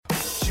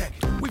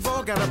We've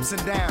all got ups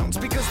and downs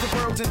because the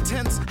world's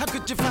intense. How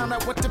could you find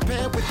out what to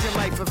pair with your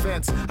life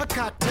events? A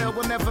cocktail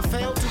will never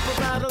fail to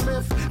provide a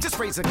lift. Just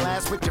raise a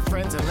glass with your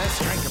friends and let's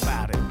drink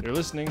about it. You're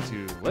listening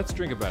to Let's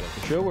Drink About It,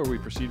 the show where we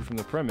proceed from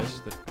the premise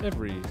that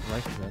every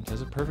life event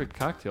has a perfect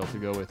cocktail to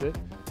go with it.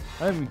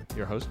 I'm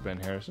your host, Ben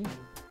Harrison.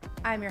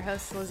 I'm your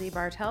host, Lizzie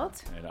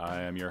Bartelt. And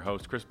I am your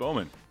host, Chris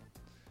Bowman.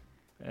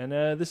 And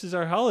this is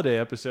our holiday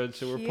episode,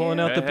 so we're pulling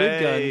out the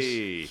big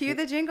guns. Cue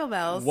the jingle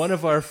bells. One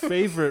of our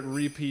favorite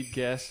repeat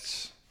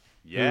guests,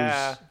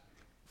 Yeah. who's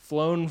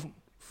flown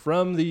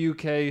from the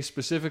UK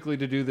specifically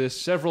to do this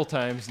several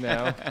times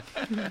now,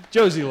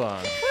 Josie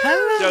Long.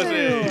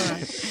 Hello.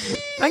 Josie.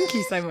 Thank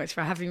you so much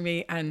for having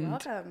me, and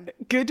Welcome.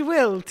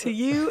 goodwill to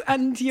you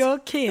and your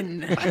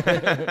kin.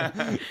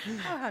 Oh,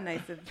 how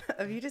nice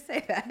of you to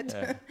say that.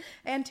 Yeah.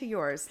 And to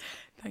yours.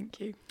 Thank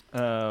you.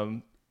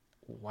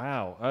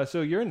 Wow.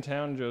 So you're in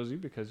town, Josie,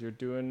 because you're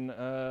doing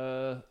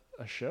a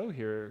show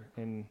here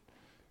in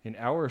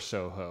our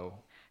Soho.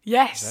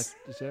 Yes.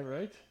 Is that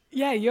right?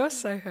 Yeah, you're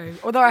Soho.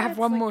 Although I have It's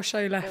one like more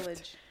show left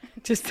Village.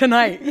 just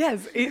tonight.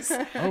 Yes, it's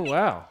Oh,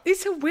 wow.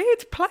 it's a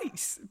weird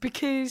place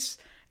because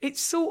it's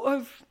sort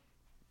of,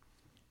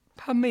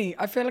 for me,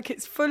 I feel like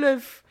it's full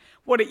of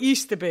what it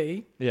used to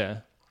be. Yeah.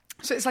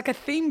 So it's like a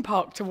theme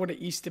park to what it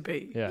used to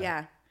be, Yeah.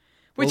 Yeah.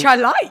 which I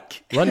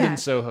like. London Yeah.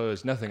 Soho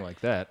is nothing like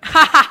that.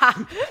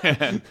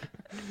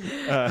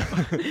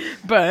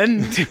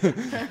 Burned.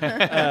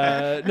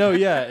 No,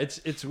 yeah,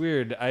 it's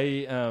weird.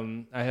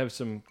 I have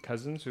some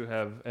cousins who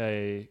have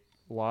a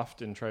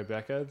loft in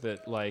Tribeca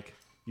that like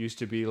used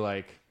to be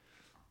like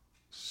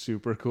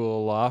super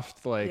cool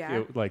loft. Like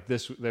Yeah.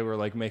 they were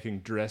like making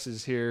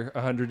dresses here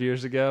 100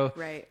 years ago.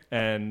 Right.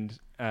 And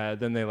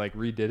then they like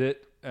redid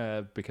it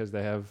because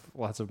they have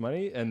lots of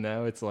money, and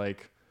now it's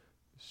like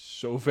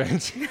so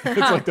fancy.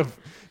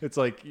 It's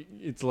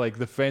like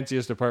the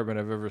fanciest apartment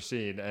I've ever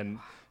seen, and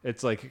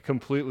it's like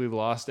completely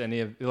lost any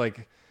of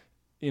like,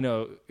 you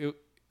know,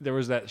 there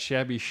was that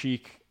shabby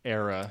chic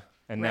era,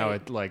 and now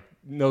Right. it like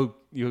you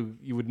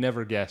would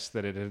never guess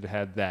that it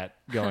had that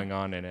going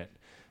on in it.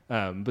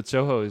 But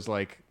Soho is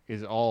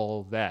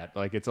all that.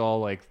 Like it's all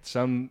like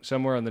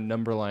somewhere on the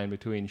number line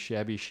between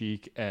shabby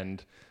chic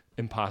and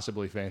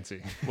impossibly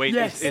fancy. Wait,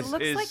 Yes. It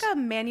looks like a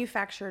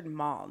manufactured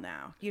mall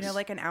now. You know,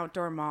 like an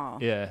outdoor mall.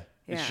 Yeah.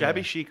 Yeah. Is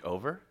Shabby Chic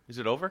over? Is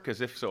it over?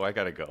 Because if so, I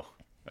gotta go.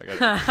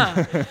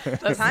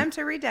 Time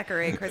to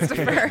redecorate,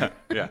 Christopher.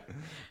 Yeah.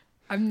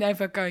 I'm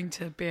never going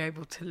to be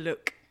able to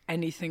look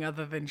anything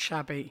other than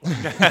shabby.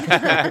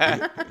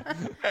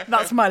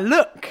 That's my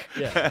look.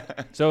 Yeah.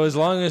 So as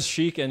long as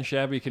chic and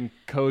shabby can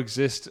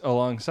coexist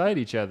alongside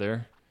each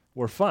other,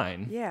 we're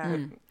fine. Yeah.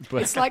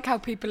 But It's like how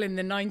people in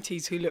the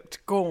 90s who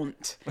looked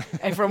gaunt,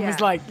 everyone was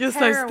Yeah. like, you're so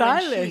Heroin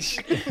stylish.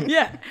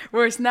 Yeah.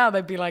 Whereas now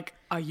they'd be like,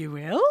 are you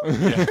ill?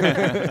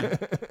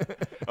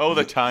 Oh,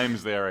 the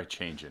times they are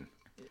changing.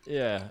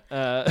 yeah.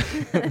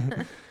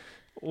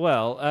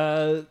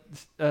 Well,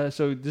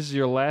 so this is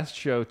your last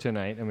show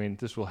tonight. I mean,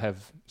 this will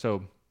have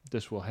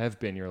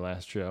been your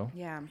last show.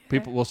 Yeah.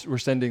 We're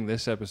sending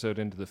this episode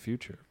into the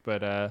future.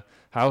 But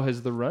how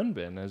has the run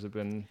been? Has it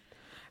been?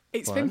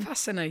 It's Fun. been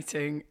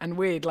fascinating and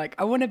weird. Like,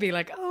 I want to be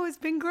like, oh, it's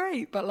been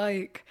great. But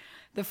like,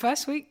 the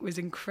first week was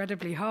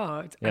incredibly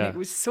hard. Yeah. And it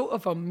was sort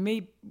of on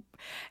me.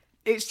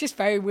 It's just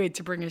very weird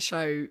to bring a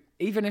show,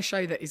 even a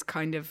show that is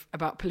kind of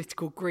about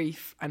political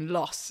grief and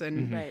loss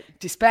and Right.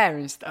 despair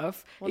and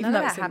stuff. Well, even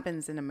none though of it's that in-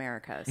 happens in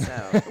America,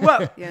 so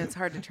Well, yeah, it's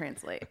hard to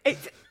translate.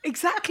 it's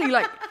exactly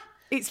like,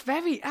 it's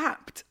very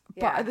apt.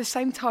 But Yeah. at the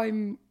same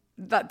time,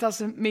 that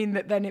doesn't mean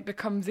that then it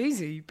becomes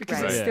easy because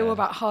Right. it's Yeah. still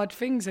about hard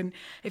things. And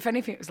if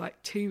anything, it was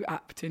like too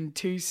apt and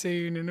too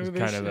soon and all It's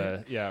this kind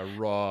of shit. a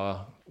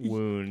raw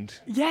wound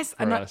Yes,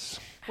 for and us.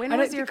 When I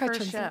don't was your think I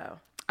first translate-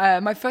 show?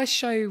 my first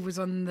show was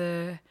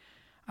on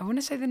I want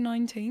to say the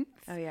 19th.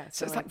 Oh, yeah.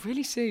 So it's like like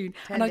really soon.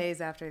 10 And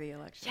days after the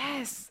election.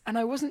 Yes, and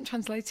I wasn't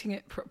translating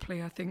it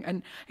properly, I think.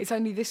 And it's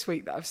only this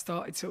week that I've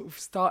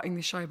starting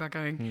the show by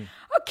going,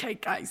 okay,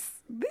 guys,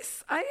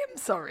 I am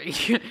sorry.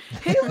 Here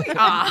we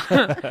are.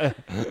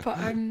 But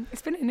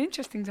it's been an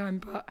interesting time.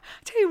 But I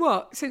tell you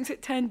what, since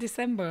it turned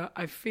December,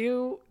 I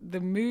feel the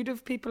mood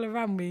of people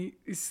around me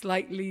is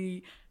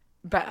slightly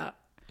better.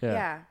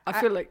 Yeah.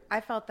 I feel like-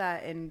 I felt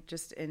that in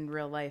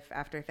real life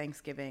after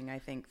Thanksgiving. I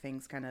think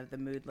things the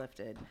mood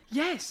lifted.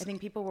 Yes. I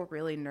think people were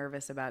really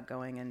nervous about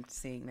going and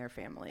seeing their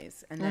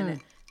families. And then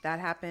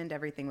that happened.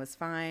 Everything was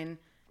fine.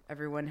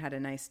 Everyone had a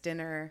nice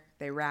dinner.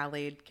 They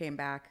rallied, came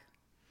back.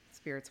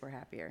 Spirits were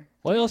happier.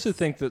 Well, I also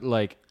think that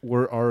like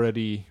we've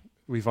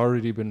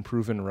already been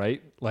proven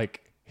right.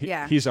 Like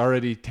Yeah. he's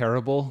already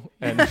terrible,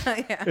 and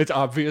it's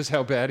obvious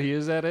how bad he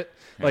is at it.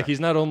 Like he's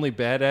not only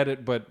bad at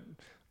it, but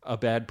a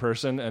bad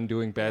person and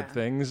doing bad Yeah.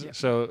 things.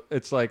 So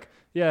it's like,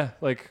 yeah,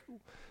 like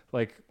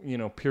you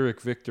know,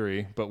 Pyrrhic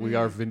victory, but we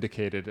are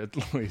vindicated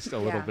at least a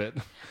little Yeah. bit.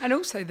 And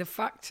also the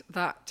fact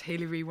that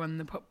Hillary won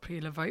the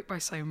popular vote by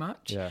so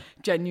much Yeah.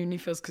 genuinely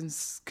feels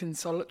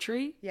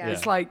consolatory. Yeah.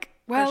 It's like,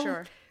 well,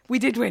 sure. we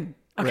did win.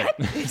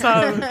 Okay,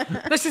 so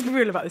let's just be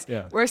real about this.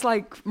 Yeah. Whereas,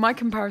 like, my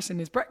comparison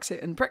is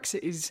Brexit, and Brexit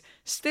is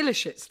still a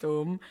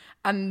shitstorm.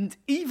 And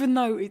even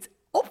though it's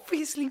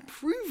obviously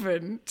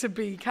proven to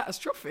be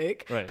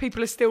catastrophic, Right.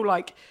 people are still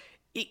like,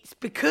 it's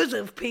because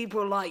of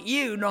people like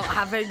you not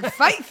having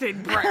faith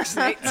in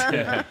Brexit.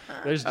 Yeah.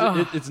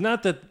 It's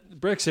not that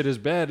Brexit is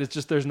bad. It's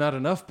just there's not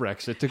enough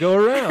Brexit to go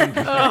around.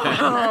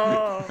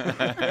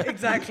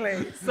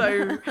 Exactly.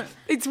 So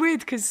it's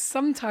weird because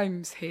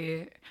sometimes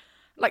here,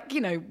 like,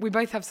 you know, we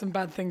both have some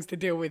bad things to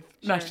deal with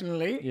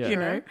nationally, Yeah. you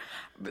know.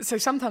 So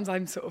sometimes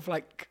I'm sort of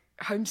like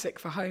homesick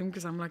for home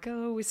because I'm like,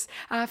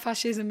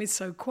 fascism is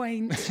so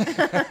quaint,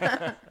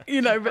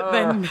 you know, but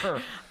then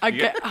I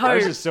get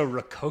Ours home. is so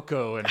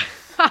rococo and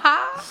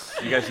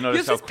You guys notice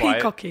Yours how is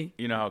quiet? peacocky.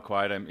 You know how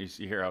quiet I'm. You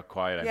hear how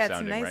quiet I'm Yeah, it's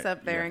sounding, nice right?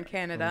 up there Yeah. in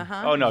Canada,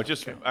 huh? Oh no,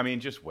 just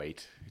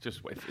wait.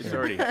 Just wait. It's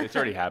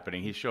already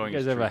happening. He's showing. you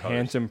guys his have true a colors.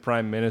 handsome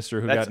prime minister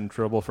who That's- got in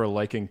trouble for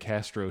liking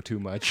Castro too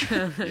much.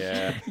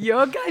 Yeah.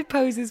 Your guy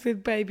poses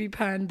with baby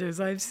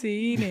pandas. I've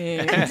seen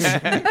it.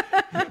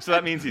 So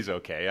that means he's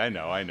okay. I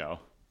know.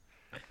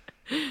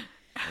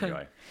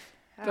 Anyway,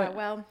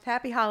 Well,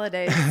 happy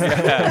holidays.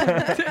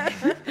 let's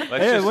Hey, I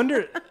just,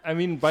 wonder. I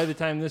mean, by the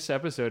time this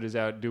episode is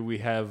out, do we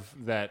have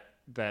that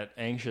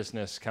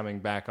anxiousness coming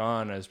back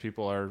on as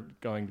people are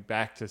going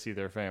back to see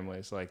their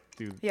families? Like,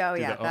 do Yeah,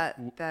 do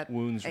the, that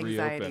wounds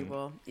anxiety reopen?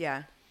 will,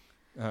 yeah.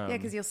 Yeah,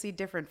 because you'll see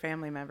different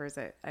family members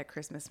at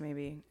Christmas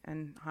maybe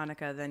and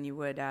Hanukkah than you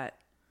would at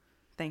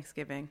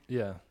Thanksgiving.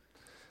 Yeah.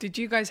 Did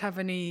you guys have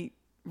any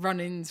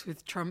run-ins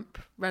with Trump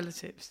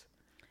relatives?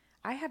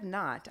 I have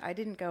not. I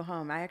didn't go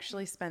home. I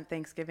actually spent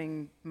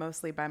Thanksgiving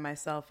mostly by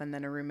myself, and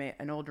then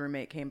an old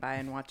roommate came by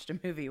and watched a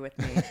movie with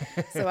me.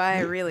 So I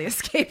really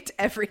escaped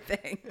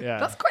everything. Yeah.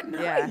 That's quite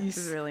nice. Yeah, it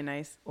was really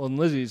nice. Well, and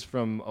Lizzie's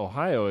from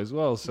Ohio as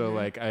well, so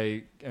like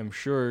I am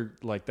sure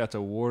like that's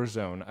a war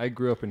zone. I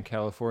grew up in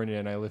California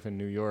and I live in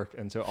New York,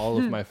 and so all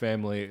of my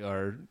family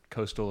are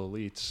coastal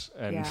elites,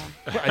 and Yeah.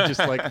 I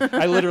just like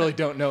I literally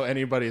don't know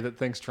anybody that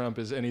thinks Trump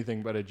is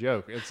anything but a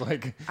joke. It's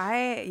like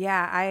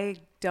I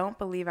don't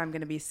believe I'm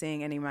going to be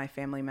seeing any of my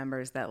family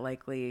members that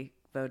likely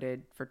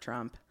voted for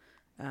Trump.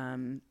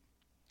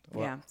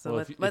 So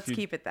well, let's if you-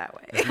 keep it that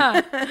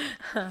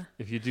way.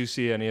 if you do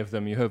see any of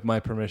them, you have my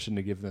permission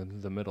to give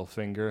them the middle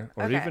finger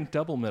or Okay. even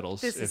double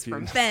middles. This if is you,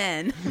 from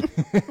Ben.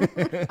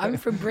 I'm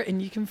from Britain.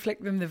 You can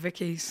flick them the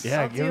Vickies.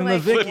 yeah, I'll give do them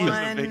like the Vicky.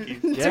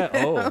 one. Yeah.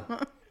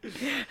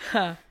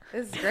 Oh,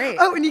 This is great.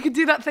 Oh, and you can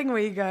do that thing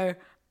where you go,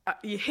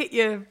 you hit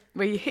your Oh,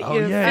 fist yeah,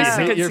 you against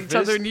hit your each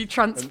other, fist. and you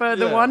transfer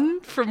the Yeah.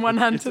 one from one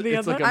hand to the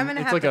it's other. like a- I'm going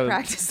to it's have like to a-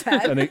 practice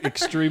that. an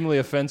extremely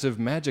offensive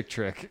magic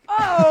trick.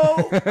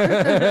 Oh,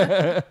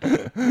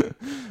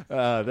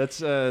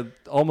 That's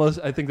almost.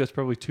 I think that's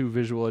probably too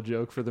visual a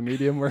joke for the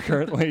medium we're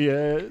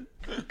currently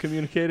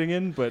communicating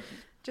in. But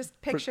Just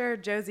picture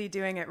Josie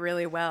doing it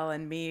really well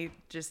and me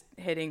just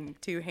hitting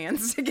two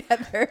hands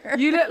together.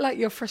 you look like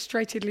you're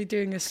frustratedly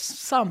doing a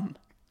sum.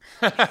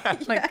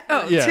 Like,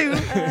 Yeah. two.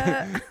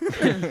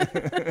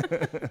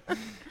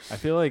 I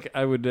feel like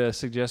I would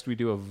suggest we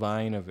do a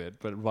Vine of it,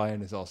 but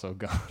Vine is also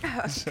gone.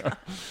 So,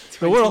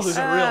 the world is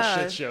a real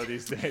shit show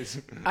these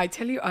days. I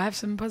tell you, I have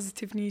some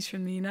positive news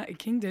from the United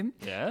Kingdom.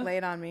 Yeah. Lay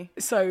it on me.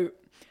 So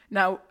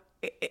now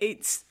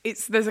it's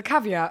there's a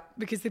caveat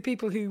because the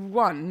people who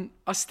won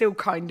are still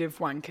kind of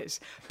wankers.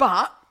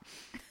 But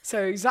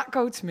so Zach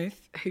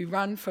Goldsmith, who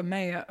ran for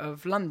mayor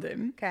of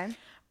London, Okay.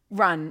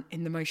 ran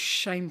in the most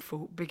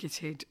shameful,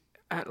 bigoted,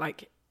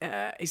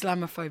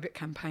 Islamophobic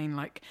campaign,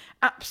 like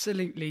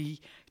absolutely,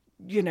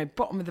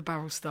 bottom of the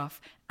barrel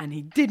stuff. And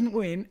he didn't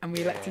win, and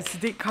we elected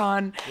Sadiq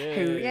Khan, who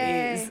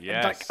Yay. is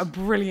Yes. like a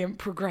brilliant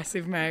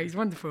progressive mayor. He's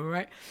wonderful,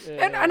 right?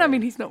 And I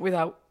mean, he's not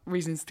without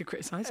reasons to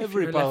criticise if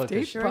Every you're a lefty.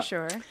 politician. But,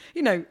 Sure.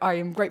 I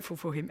am grateful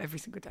for him every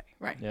single day,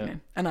 right? Yeah.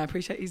 And I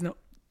appreciate he's not.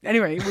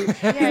 Anyway,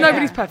 nobody's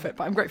yeah. perfect,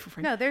 but I'm grateful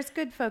for him. No, there's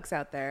good folks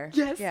out there.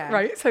 Yes, Yeah.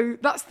 right. So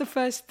that's the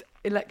first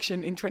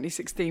election in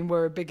 2016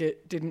 where a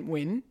bigot didn't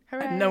win.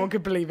 Hooray. And no one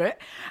could believe it.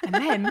 And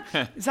then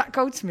Zach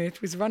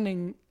Goldsmith was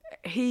running.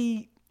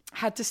 He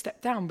had to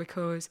step down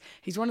because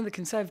he's one of the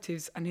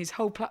Conservatives and his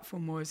whole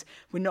platform was,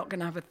 we're not going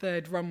to have a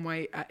third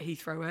runway at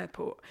Heathrow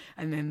Airport.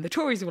 And then the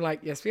Tories were like,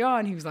 yes, we are.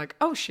 And he was like,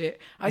 oh,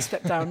 shit, I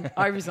stepped down.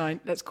 I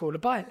resigned. Let's call a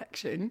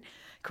by-election.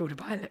 Called a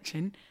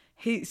by-election.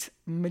 His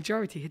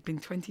majority had been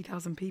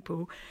 20,000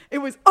 people. It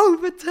was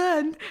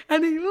overturned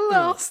and he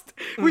lost,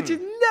 which has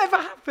never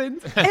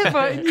happened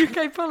ever in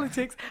UK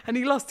politics. And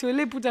he lost to a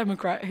Liberal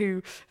Democrat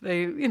who,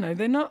 they're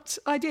not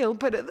ideal,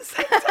 but at the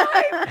same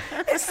time,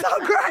 it's so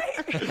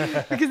great.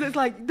 Because it's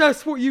like,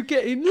 that's what you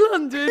get in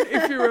London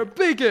if you're a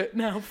bigot.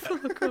 Now,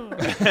 fuck off.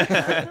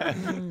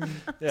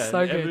 Yeah. So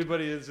and good.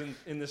 everybody is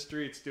in the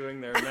streets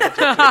doing their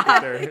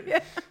magic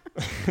trick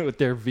with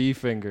their V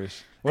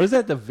fingers. What is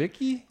that? The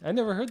Vicky? I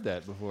never heard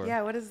that before.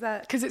 Yeah, what is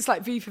that? Because it's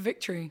like V for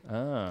victory.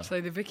 Ah.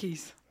 So the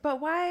Vickies. But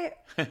why?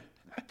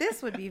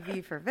 This would be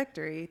V for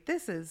victory.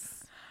 This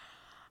is.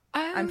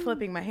 I'm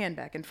flipping my hand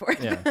back and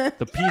forth. Yeah.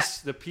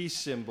 The peace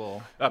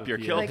symbol Up would your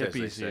be kilt, the as they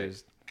hippies say.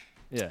 used.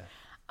 Yeah.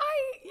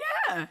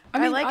 Yeah.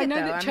 I like it know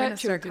though. that I'm going to Churchill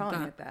start did calling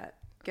that. it that.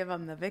 Give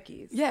them the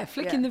Vickies. Yeah,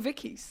 flicking the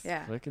Vickies.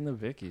 Yeah. Flicking the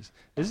Vickies.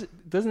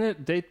 Doesn't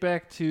it date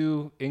back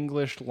to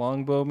English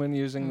longbowmen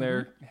using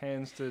their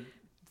hands to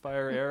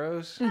fire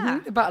arrows?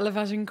 Mm-hmm. The Battle of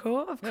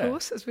Agincourt, of Yeah.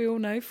 course, as we all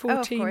know. Oh,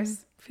 of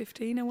course.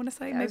 15, I want to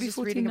say. I was maybe just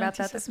reading about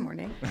that this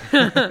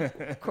 1497.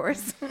 morning. Of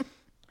course.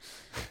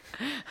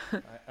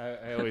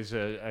 I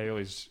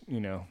always,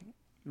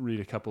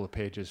 read a couple of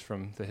pages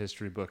from the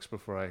history books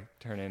before I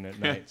turn in at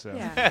night. So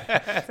Yeah,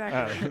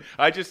 exactly.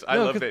 I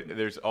No, love 'cause-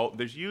 that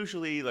there's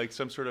usually like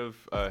some sort of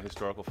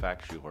historical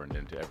fact shoehorned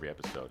into every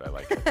episode. I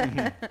like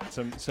it.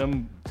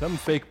 some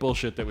fake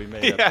bullshit that we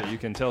made up that you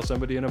can tell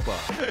somebody in a bar.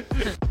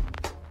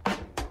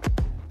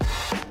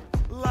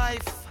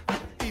 Life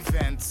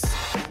events.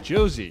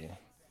 Josie,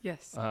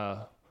 Yes.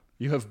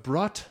 you have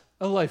brought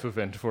a life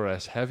event for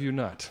us, have you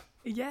not?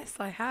 Yes,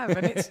 I have.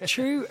 And it's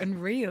true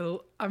and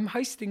real. I'm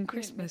hosting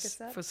Christmas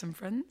this up? for some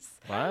friends.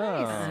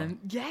 Wow.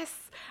 Yes.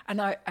 And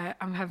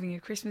I'm having a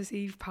Christmas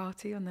Eve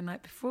party on the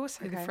night before.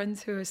 So the Okay.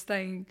 friends who are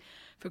staying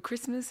for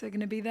Christmas are going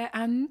to be there.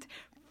 And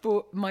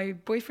my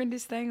boyfriend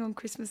is staying on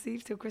Christmas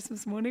Eve till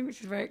Christmas morning,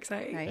 which is very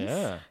exciting. Nice.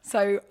 Yeah.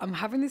 So I'm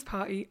having this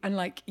party, and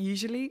like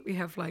usually we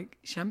have like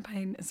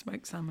champagne and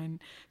smoked salmon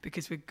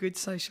because we're good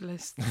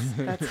socialists.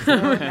 That's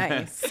so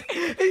nice.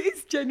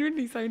 It's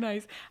genuinely so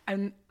nice.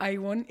 And I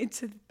wanted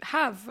to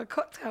have a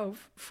cocktail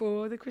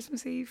for the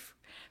Christmas Eve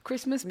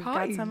Christmas We've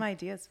party. got some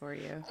ideas for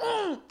you.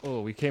 Oh,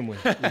 we came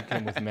with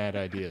mad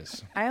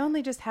ideas. I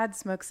only just had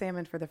smoked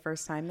salmon for the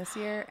first time this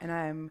year,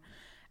 and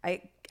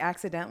I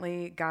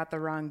accidentally got the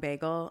wrong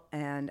bagel,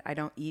 and I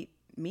don't eat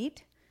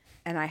meat,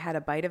 and I had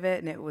a bite of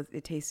it, and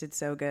it tasted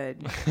so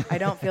good. I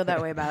don't feel that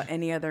way about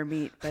any other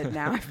meat, but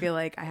now I feel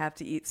like I have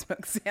to eat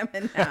smoked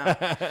salmon now,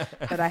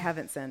 but I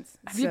haven't since.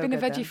 Have you been a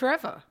veggie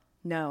forever?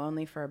 No,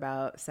 only for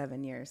about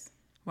 7 years.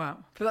 Wow.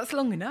 But that's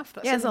long enough.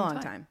 That's Yeah, it's a long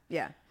time.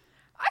 Yeah.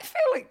 I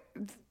feel like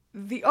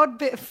the odd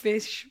bit of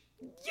fish,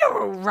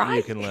 you're all right.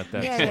 You can let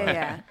that Yeah, slide.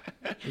 yeah.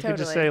 You Totally. can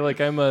just say,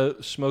 like, I'm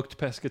a smoked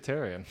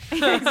pescatarian.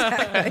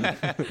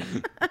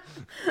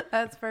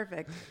 That's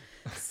perfect.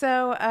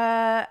 So,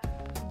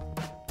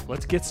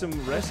 Let's get some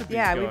recipes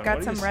yeah, going. we've got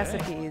What do some you say?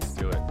 recipes.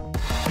 Do it.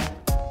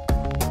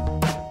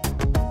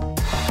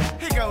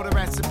 Here go the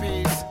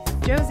recipes.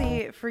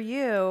 Josie, for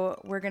you,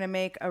 we're going to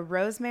make a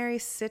rosemary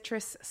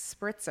citrus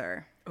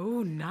spritzer.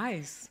 Oh,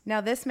 nice.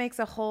 Now, this makes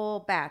a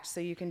whole batch,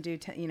 so you can do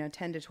 10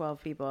 to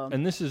 12 people.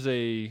 And this is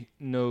a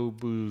no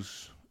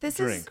booze This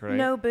drink, is right?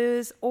 no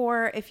booze,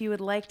 or if you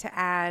would like to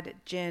add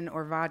gin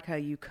or vodka,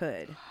 you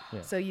could.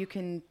 Yeah. So you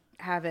can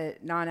have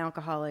it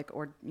non-alcoholic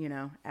or,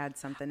 add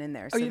something in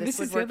there. So yeah, this this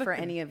would is the work other for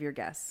thing. any of your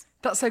guests.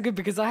 That's so good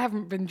because I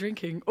haven't been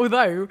drinking.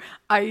 Although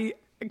I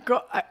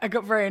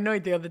got very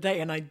annoyed the other day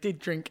and I did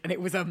drink and it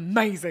was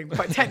amazing.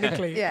 But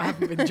technically, Yeah. I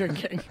haven't been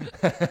drinking.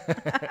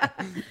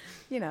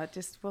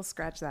 We'll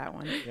scratch that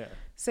one. Yeah.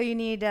 So you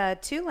need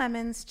 2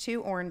 lemons,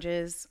 2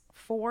 oranges,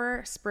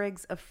 4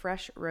 sprigs of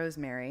fresh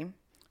rosemary,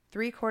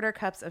 3/4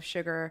 cups of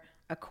sugar,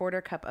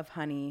 1/4 cup of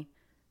honey,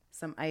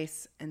 some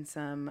ice, and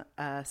some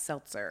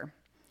seltzer.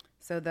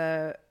 So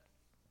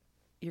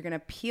you're going to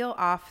peel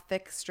off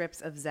thick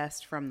strips of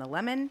zest from the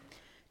lemon,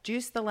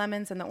 juice the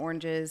lemons and the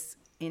oranges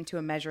into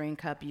a measuring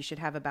cup. You should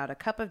have about a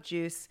cup of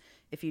juice.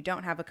 If you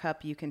don't have a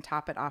cup, you can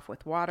top it off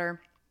with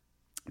water,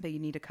 but you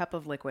need a cup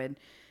of liquid.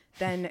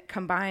 Then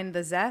combine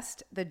the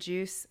zest, the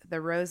juice,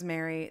 the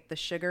rosemary, the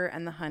sugar,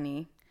 and the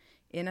honey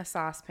in a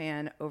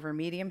saucepan over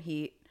medium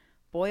heat.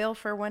 Boil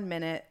for 1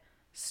 minute,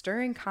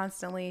 stirring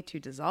constantly to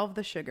dissolve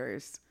the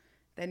sugars.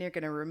 Then you're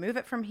going to remove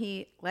it from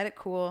heat, let it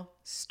cool,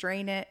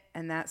 strain it,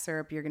 and that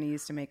syrup you're going to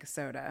use to make a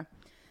soda.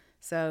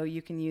 So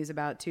you can use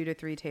about 2 to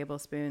 3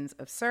 tablespoons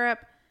of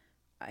syrup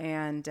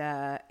and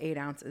 8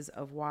 ounces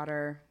of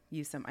water.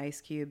 Use some ice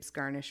cubes,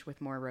 garnish with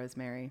more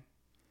rosemary.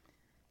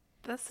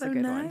 That's It's a so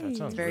good one. nice. That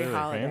sounds very really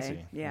holiday.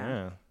 fancy. Yeah.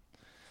 Yeah.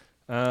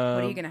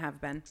 What are you going to have,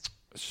 Ben?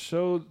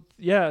 So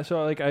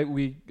like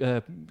we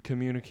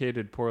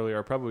communicated poorly,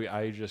 or probably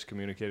I just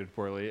communicated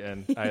poorly,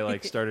 and I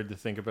like started to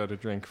think about a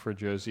drink for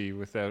Josie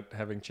without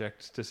having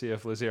checked to see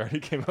if Lizzie already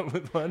came up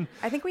with one.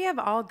 I think we have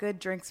all good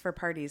drinks for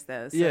parties,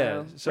 though. So,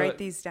 Yeah, so- write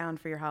these down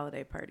for your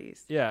holiday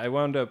parties. Yeah, I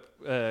wound up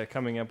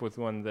coming up with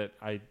one that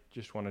I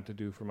just wanted to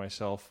do for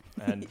myself,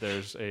 and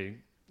there's a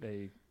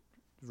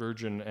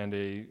virgin and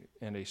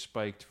a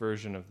spiked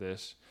version of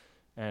this,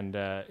 and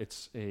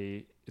it's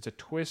a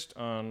twist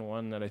on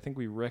one that I think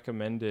we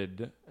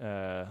recommended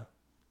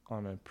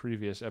on a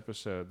previous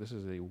episode. This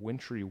is a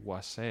wintry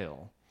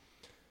wassail.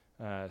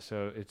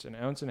 So it's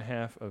 1.5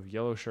 ounces of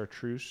yellow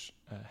chartreuse,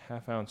 a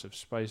 1/2 ounce of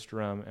spiced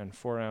rum, and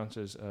 4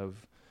 ounces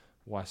of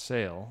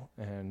wassail.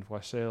 And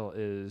wassail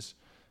is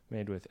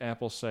made with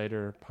apple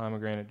cider,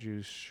 pomegranate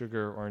juice,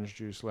 sugar, orange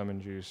juice,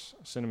 lemon juice,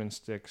 cinnamon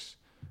sticks,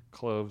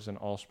 cloves, and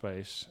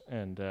allspice.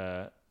 And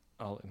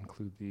I'll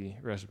include the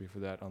recipe for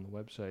that on the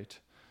website.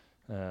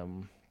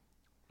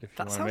 If you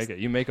That want to make sounds- it,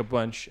 you make a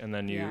bunch, and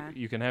then Yeah.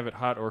 you can have it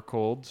hot or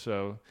cold.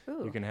 So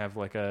Ooh. you can have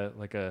like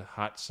a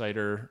hot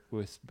cider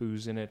with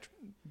booze in it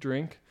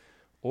drink,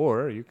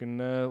 or you can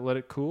let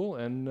it cool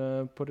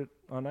and put it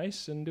on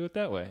ice and do it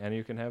that way. And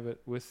you can have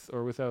it with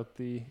or without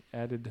the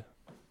added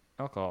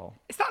alcohol.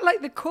 Is that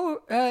like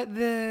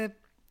the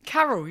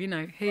carol, you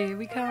know? Here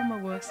we come, a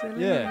whistling.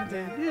 Yeah.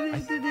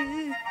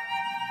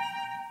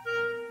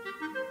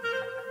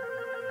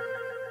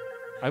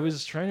 I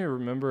was trying to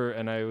remember,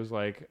 and I was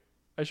like,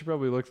 I should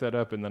probably look that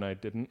up, and then I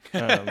didn't.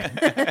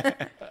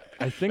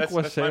 I think That's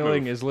my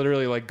wassailing move. is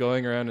literally like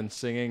going around and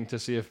singing to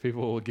see if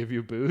people will give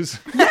you booze.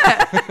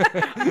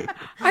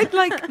 I'd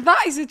like,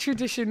 that is a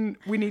tradition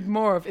we need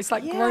more of. It's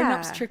like Yeah.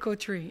 grown-ups trick or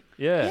treat.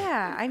 Yeah.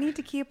 Yeah, I need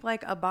to keep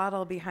like a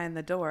bottle behind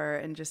the door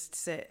and just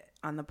sit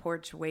on the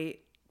porch,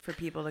 wait for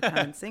people to come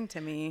and sing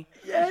to me.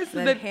 Yes.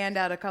 Then and hand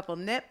out a couple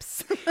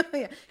nips.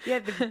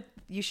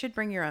 You should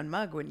bring your own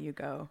mug when you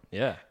go.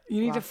 Yeah.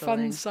 you need a Wassailing.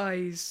 fun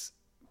size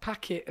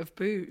packet of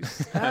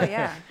booze. Oh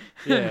yeah.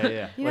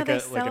 Yeah. You know, Like they a-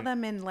 sell like an-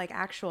 them in like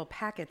actual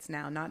packets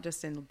now, not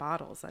just in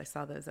bottles. I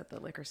saw those at the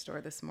liquor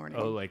store this morning.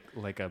 Oh, like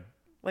a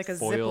like a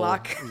foil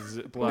Ziploc.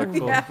 Ziploc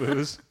full of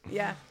booze.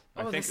 Yeah.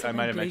 I there's think I something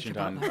might have bleak mentioned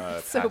about on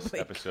that. So past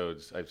bleak.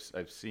 episodes.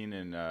 I've seen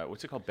in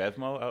what's it called,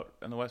 Bevmo out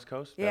on the West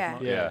Coast. Yeah.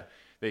 Bevmo? Yeah.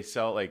 They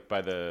sell like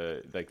by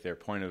the like their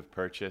point of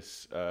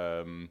purchase.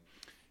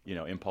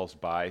 Impulse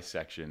buy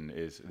section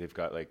is they've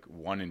got like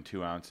 1 and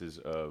 2 ounces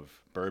of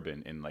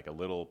bourbon in like a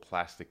little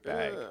plastic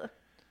bag.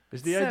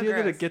 Is the So idea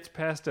that gross. it gets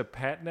past a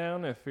pat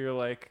down if you're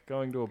like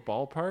going to a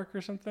ballpark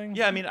or something?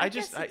 Yeah, I mean, guess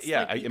it's, like,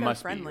 it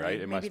must be eco-friendly. right. It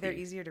Maybe must they're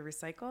be. easier to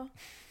recycle.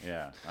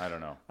 Yeah, I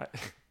don't know.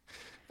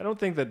 I don't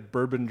think that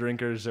bourbon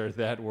drinkers are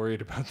that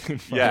worried about the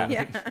Yeah,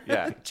 environment.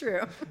 yeah.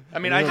 True. I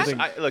mean, I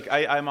don't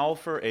I'm all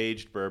for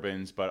aged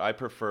bourbons, but I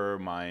prefer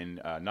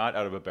mine not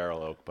out of a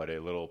barrel oak, but a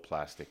little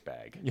plastic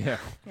bag. Yeah.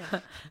 Yeah.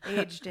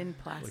 Aged in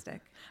plastic.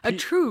 A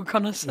true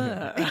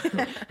connoisseur.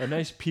 A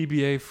nice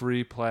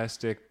PBA-free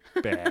plastic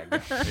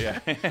bag. Yeah.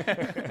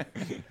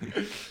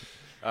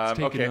 It's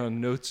taking okay.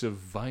 on notes of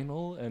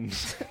vinyl and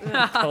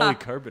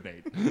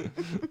polycarbonate.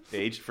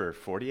 Aged for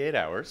 48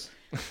 hours.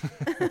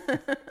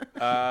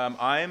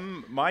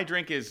 My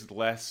drink is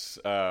less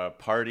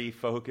party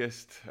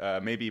focused,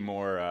 maybe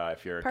more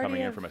if you're Party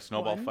coming in of from a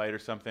snowball one? fight or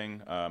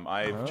something.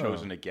 I've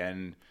chosen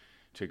again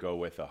to go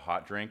with a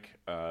hot drink.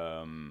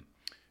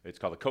 It's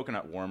called a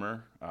coconut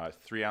warmer.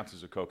 3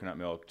 ounces of coconut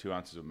milk, 2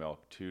 ounces of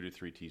milk, 2 to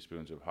 3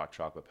 teaspoons of hot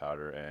chocolate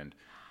powder, and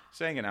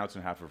saying 1.5 ounces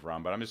of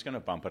rum. But I'm just going to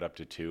bump it up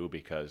to 2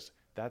 because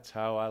that's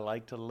how I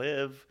like to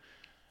live.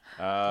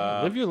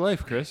 Live your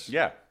life, Chris.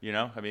 Yeah,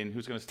 I mean,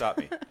 who's going to stop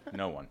me?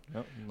 No one.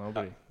 No,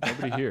 nobody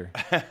here.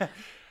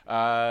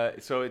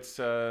 So it's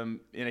in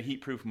a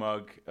heat-proof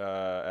mug.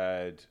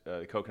 Add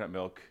coconut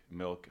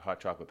milk, hot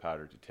chocolate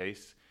powder to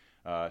taste.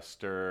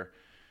 Stir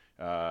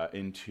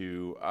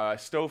into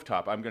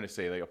stovetop. I'm going to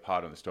say like a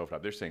pot on the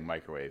stovetop. They're saying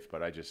microwave,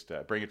 but I just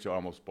bring it to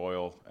almost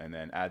boil and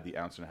then add the 1.5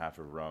 ounces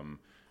of rum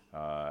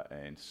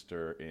and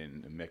stir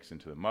in a mix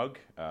into the mug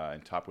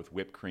and top with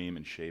whipped cream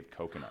and shaved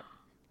coconut.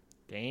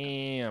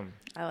 Damn.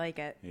 I like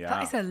it. Yeah.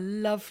 That is a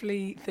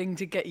lovely thing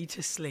to get you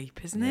to sleep,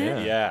 isn't it?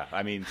 Yeah. Yeah,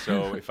 I mean,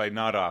 so if I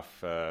nod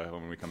off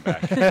when we come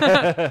back,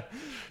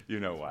 you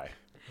know why.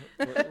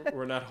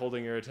 We're not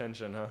holding your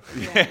attention, huh?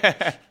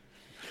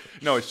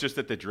 No, it's just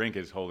that the drink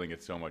is holding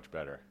it so much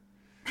better.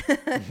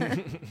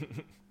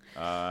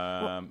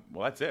 Well,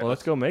 that's it. Well,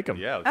 let's go make them.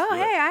 Yeah. Let's Oh, do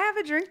hey, it. I have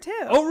a drink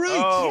too. Oh,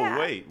 right. Oh, Yeah.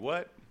 wait,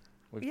 what?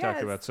 We've Yes.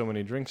 talked about so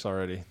many drinks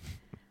already.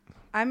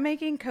 I'm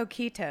making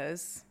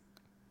coquitos,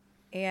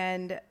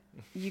 and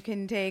you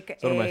can take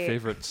It's one of my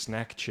favorite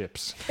snack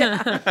chips.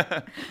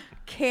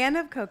 can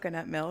of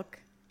coconut milk,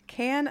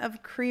 can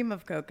of cream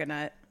of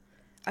coconut,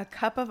 a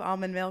cup of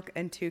almond milk,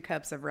 and 2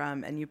 cups of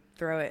rum, and you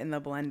throw it in the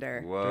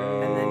blender.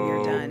 Whoa. And then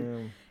you're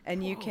done.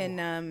 And you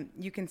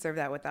can serve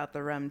that without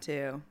the rum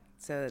too,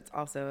 so it's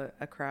also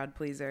a crowd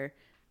pleaser.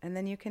 And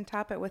then you can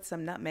top it with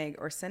some nutmeg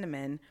or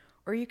cinnamon,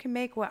 or you can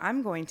make what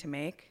I'm going to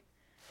make.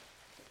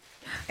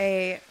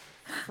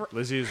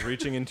 Lizzie is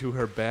reaching into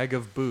her bag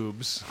of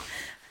boobs.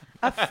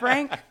 A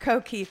Frank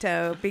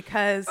coquito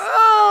because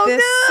Oh, this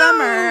no!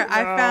 summer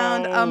I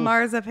found a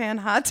marzipan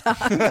hot dog.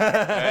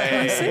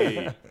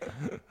 Hey.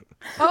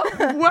 Oh,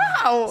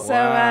 wow.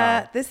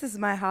 So this is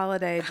my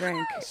holiday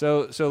drink.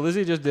 So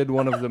Lizzie just did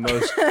one of the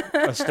most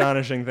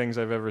astonishing things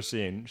I've ever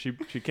seen. She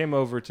came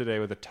over today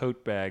with a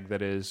tote bag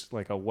that is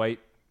like a white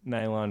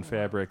nylon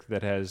fabric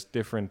that has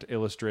different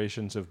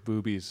illustrations of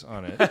boobies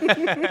on it.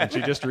 And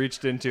she just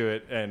reached into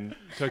it and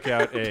took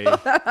out a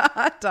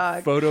Hot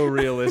dog.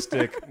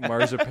 photorealistic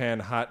marzipan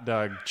hot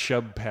dog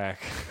chub pack.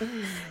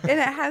 And it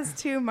has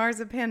 2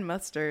 marzipan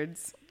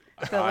mustards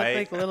that look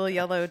like little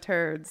yellow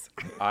turds.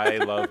 I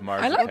love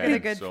marzipan I'll get a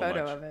good so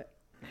photo much. of it.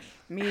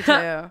 Me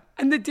too.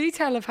 And the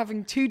detail of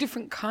having 2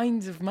 different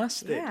kinds of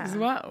mustard Yeah. as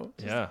well.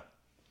 Yeah.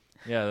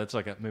 Yeah, that's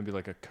like maybe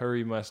like a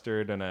curry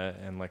mustard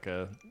and like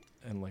a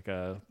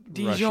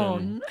Dijon.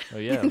 Russian. Oh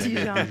yeah, maybe a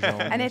Dijon.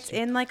 Dijon And it's mustard.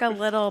 in like a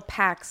little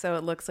pack, so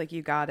it looks like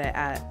you got it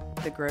at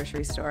the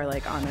grocery store,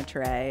 like on a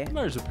tray.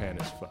 Marzipan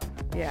is fun.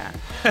 Yeah.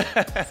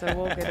 So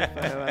we'll get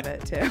a photo of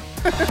it too.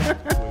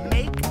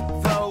 Make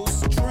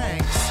those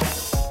drinks.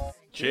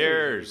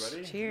 Cheers.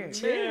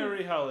 Cheers.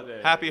 Merry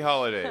holidays. Happy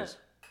holidays.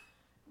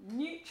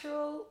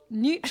 Neutral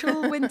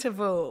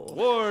Winterval.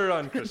 War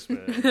on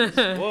Christmas.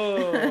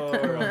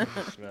 War on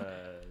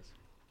Christmas.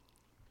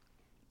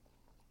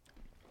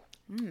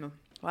 Well,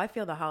 I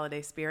feel the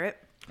holiday spirit.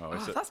 Oh,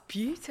 Oh, that's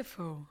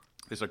beautiful.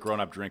 this is a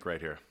grown-up drink right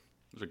here.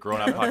 This is a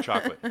grown-up hot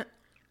chocolate.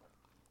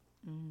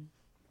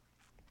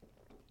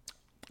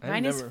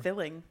 Mine is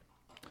filling.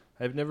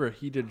 I've never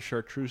heated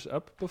chartreuse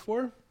up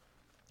before.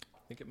 I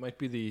think it might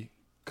be the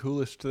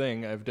coolest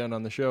thing I've done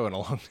on the show in a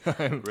long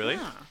time. Really?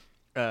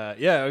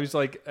 Yeah, I was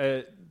like,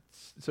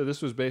 so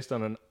this was based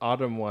on an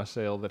autumn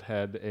wassail that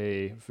had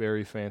a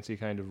very fancy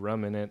kind of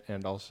rum in it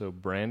and also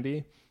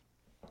brandy.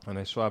 And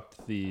I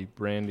swapped the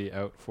brandy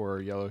out for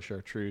yellow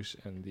chartreuse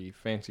and the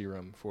fancy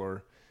rum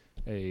for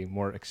a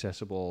more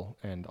accessible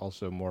and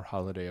also more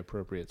holiday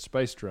appropriate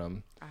spiced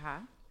rum. Uh-huh.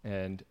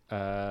 And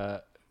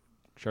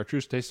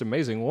chartreuse tastes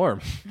amazing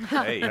warm.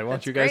 Hey. I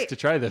want you guys great. to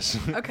try this.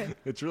 Okay.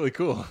 It's really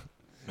cool.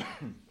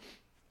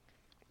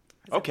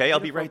 Okay, I'll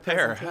be beautiful right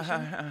there.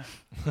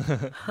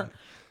 presentation.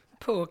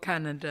 Poor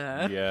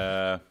Canada.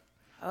 Yeah.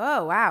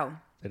 Oh, wow.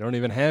 They don't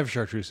even have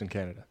chartreuse in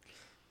Canada.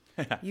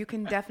 You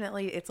can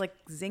definitely, it's like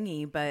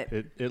zingy, but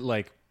It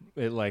like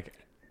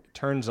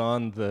turns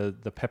on the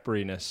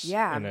pepperiness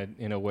Yeah.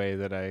 in a way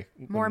that I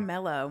more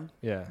mellow,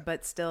 yeah.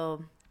 but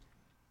still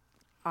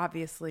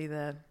obviously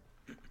the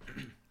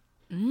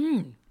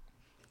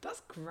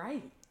That's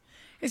great.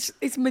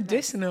 It's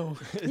medicinal.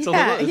 It's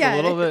Yeah, a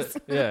little it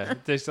bit yeah.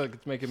 It tastes like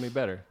it's making me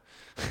better.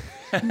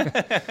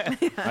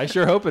 I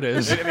sure hope it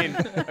is. I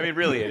mean,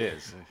 really, it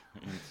is.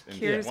 In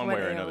cures one what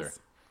way or ails. another.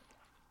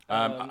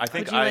 I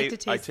think Would you like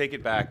to I taste- take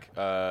it back.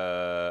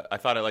 I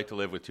thought I like to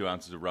live with 2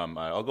 ounces of rum.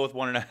 I'll go with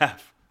 1.5.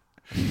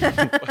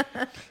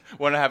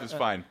 1.5 is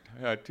fine.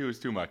 2 is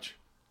too much.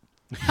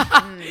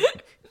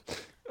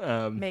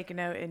 Make a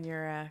note in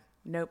your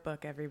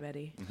notebook,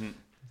 everybody.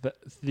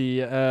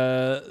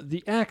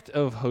 The act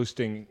of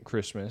hosting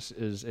Christmas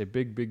is a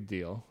big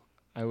deal.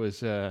 I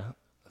was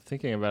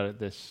thinking about it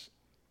this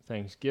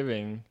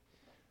Thanksgiving,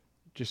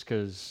 just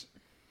because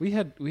we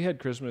had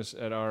Christmas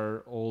at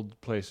our old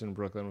place in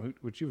Brooklyn,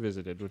 which you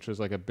visited, which was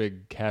like a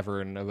big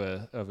cavern of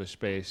a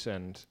space,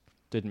 and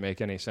didn't make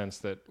any sense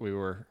that we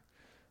were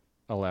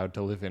allowed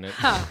to live in it.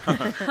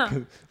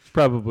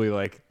 probably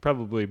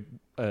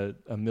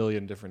a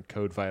million different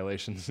code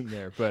violations in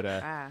there,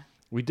 but.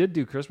 We did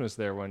do Christmas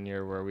there one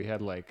year where we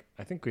had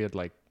I think we had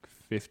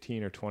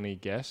 15 or 20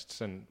 guests,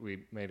 and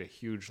we made a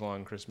huge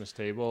long Christmas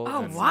table.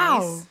 Oh, and wow.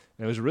 Nice.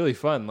 and it was really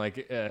fun.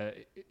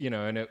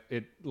 And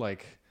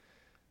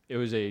it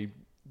was a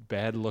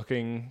bad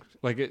looking,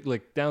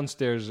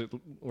 downstairs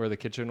where the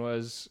kitchen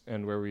was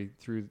and where we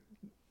threw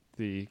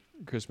the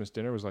Christmas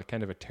dinner was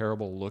kind of a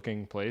terrible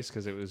looking place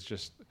because it was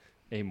just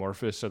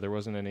amorphous. So there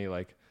wasn't any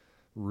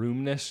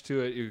roomness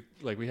to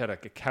it. We had a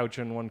couch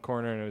in one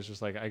corner, and it was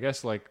just I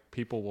guess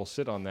people will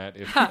sit on that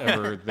if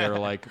ever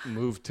they're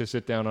moved to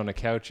sit down on a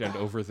couch and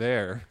over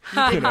there.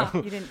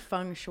 You didn't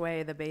feng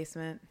shui the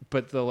basement.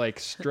 But the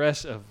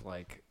stress of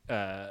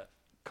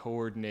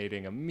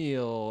coordinating a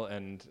meal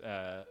and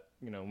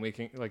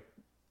making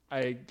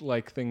I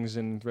like things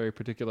in very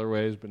particular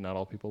ways, but not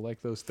all people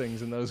like those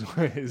things in those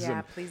ways. Yeah,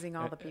 And pleasing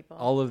all the people.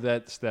 all of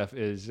that stuff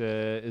is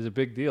a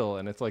big deal,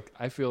 and it's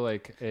I feel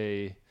like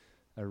a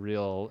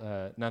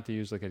real, not to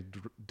use a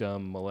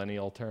dumb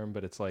millennial term,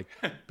 but it's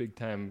big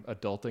time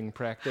adulting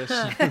practice.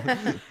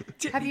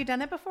 Have you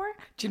done it before?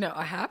 Do you know,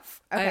 I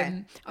have.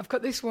 Okay. I've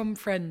got this one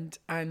friend,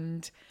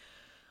 and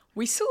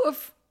we sort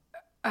of,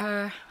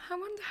 I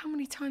wonder how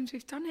many times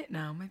we've done it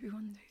now. Maybe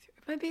 1, 2,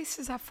 3. Maybe this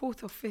is our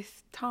 4th or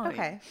 5th time.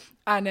 Okay.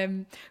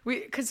 And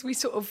because we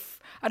sort of,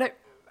 I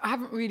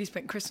haven't really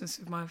spent Christmas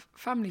with my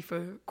family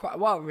for quite a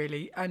while,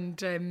 really. And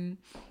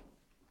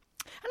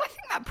I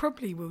think that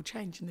probably will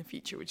change in the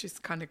future, which is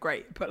kind of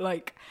great. But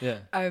Yeah.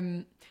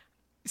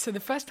 so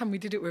the first time we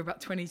did it, we were about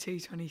 22,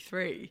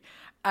 23.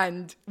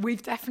 And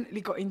we've definitely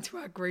got into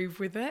our groove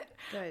with it.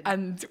 Good.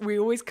 And we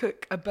always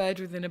cook a bird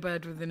within a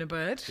bird within a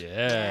bird. Yeah.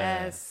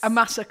 Yes. A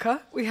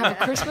massacre. We have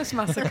a Christmas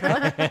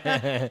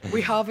massacre.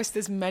 We harvest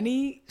as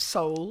many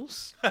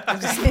souls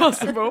as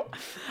possible.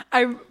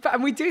 And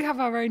we do have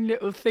our own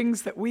little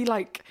things that we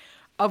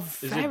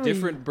of Is very... it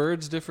different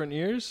birds, different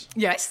years?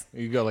 Yes.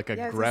 You go a Yeah, I was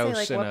gonna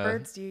grouse say, and what a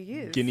birds do you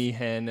use? guinea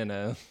hen and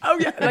a... Oh,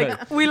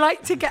 yeah. We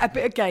like to get a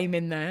bit of game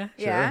in there.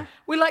 Yeah.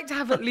 We like to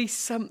have at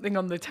least something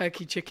on the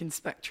turkey chicken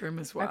spectrum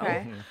as well.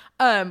 Okay.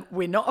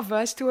 We're not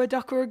averse to a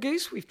duck or a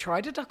goose. We've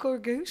tried a duck or a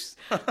goose.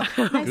 Nice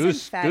and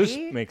Goose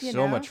fatty, makes you so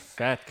know? much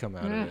fat come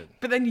out of it.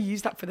 But then you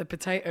use that for the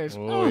potatoes.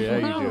 Oh, yeah,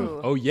 you do.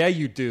 no. Oh, yeah,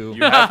 you do.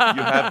 You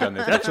have done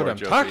this. That's what before, I'm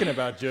Josie. talking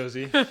about,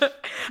 Josie.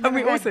 And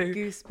we Never had also...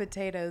 goose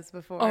potatoes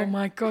before. Oh,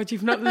 my God,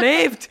 you've not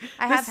lived.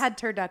 I have had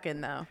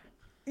turducken though.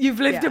 You've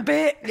lived Yeah. a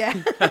bit.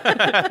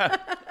 Yeah.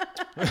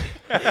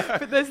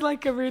 But there's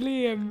a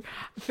really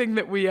thing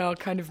that we are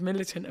kind of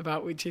militant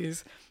about, which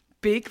is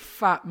big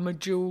fat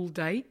medjool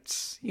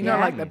dates. You know,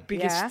 Yeah. like the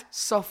biggest, Yeah.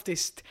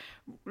 softest.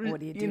 What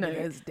do you do with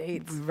those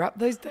dates? We wrap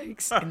those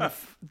dates in the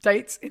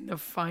dates in the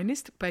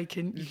finest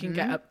bacon you can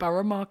get at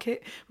Borough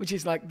Market, which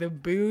is like the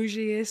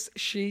bougiest,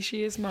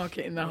 shishiest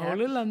market in the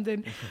whole of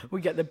London. We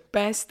get the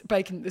best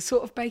bacon, the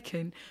sort of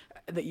bacon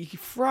that you can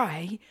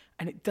fry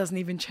and it doesn't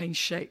even change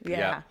shape.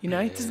 Yeah. You know,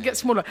 it doesn't get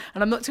smaller.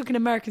 And I'm not talking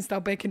American style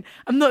bacon.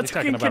 I'm not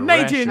talking talking about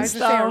Canadian I was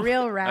going to say style. a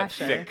real A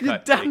rasher. thick You're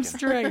cut damn bacon.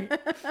 straight.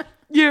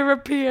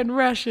 European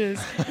rashers.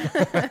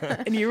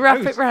 And you wrap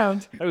it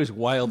round. I was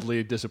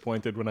wildly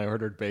disappointed when I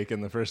ordered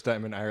bacon the first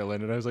time in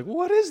Ireland, and I was like,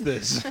 "What is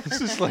this?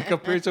 This is like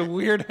it's a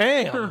weird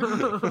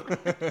ham."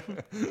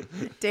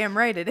 Damn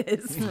right it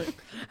is.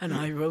 And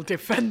I will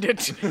defend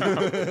it.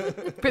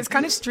 But it's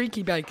kind of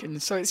streaky bacon,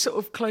 so it's sort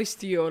of close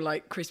to your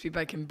like crispy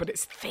bacon, but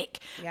it's thick.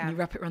 Yeah. And you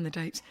wrap it around the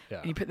dates, Yeah.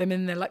 and you put them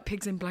in there like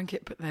pigs in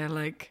blanket, but they're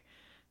like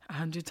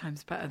 100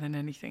 times better than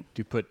anything. Do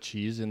you put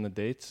cheese in the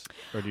dates,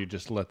 or do you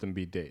just let them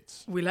be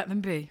dates? We let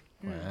them be.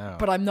 Wow.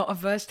 But I'm not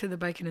averse to the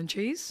bacon and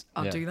cheese.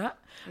 I'll Yeah. do that.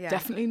 Yeah.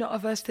 Definitely not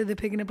averse to the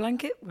pig in a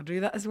blanket. We'll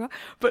do that as well.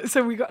 But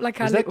so we got like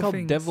our is that little called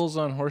things. Devils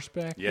on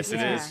Horseback? Yes,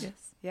 Yeah. it is. Yes.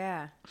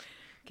 Yeah.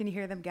 Can you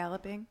hear them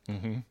galloping?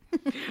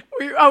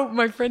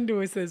 My friend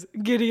always says,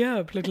 "Giddy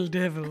up, little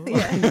devil."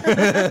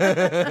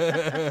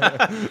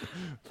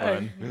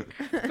 Fun.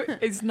 But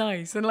it's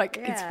nice and like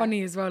it's Yeah.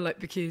 funny as well, like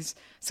because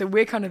so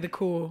we're kind of the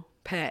core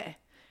pair,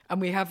 and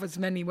we have as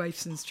many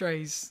waifs and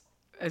strays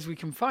as we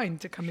can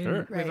find to come in Sure.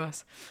 with Right.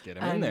 us. Get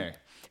them in there.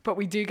 But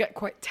we do get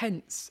quite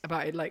tense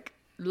about it. Like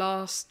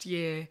last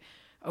year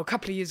or a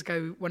couple of years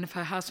ago, one of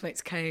her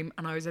housemates came,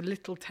 and I was a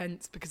little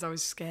tense because I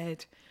was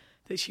scared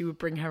that she would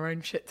bring her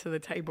own shit to the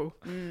table.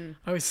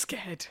 I was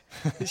scared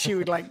that she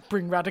would like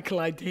bring radical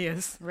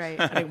ideas. Right.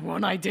 I didn't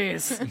want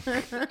ideas.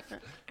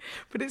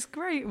 But it's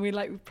great. We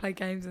play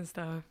games and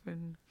stuff.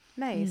 And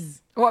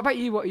Nice. what about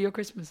you? What are your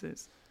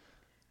Christmases?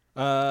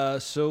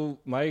 So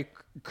my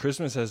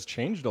Christmas has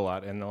changed a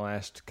lot in the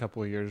last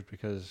couple of years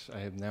because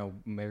I am now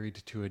married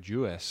to a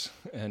Jewess,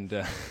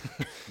 and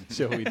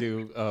so we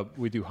do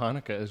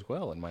Hanukkah as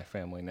well in my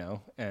family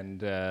now,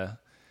 and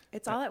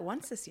It's all at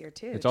once this year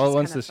too. it's which all is at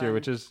once kinda this year, fun.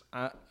 which is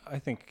I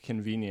think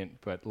convenient,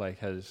 but like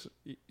has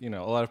a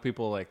lot of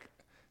people like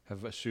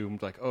have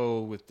assumed like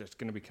there's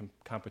going to be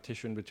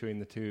competition between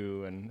the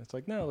two, and it's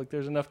like no, like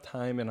there's enough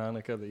time in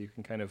Hanukkah that you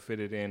can kind of fit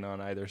it in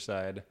on either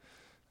side.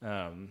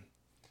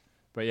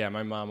 But yeah,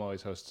 my mom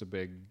always hosts a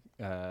big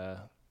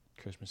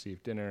Christmas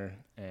Eve dinner,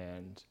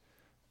 and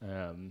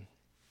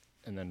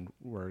then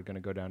we're gonna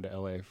go down to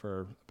LA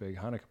for a big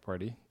Hanukkah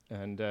party,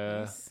 and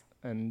Nice.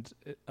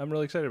 I'm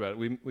really excited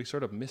about it. We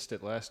sort of missed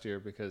it last year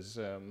because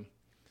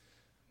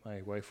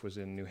my wife was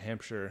in New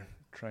Hampshire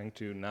trying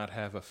to not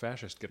have a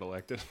fascist get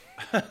elected.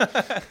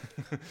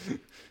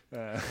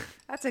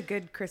 That's a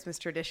good Christmas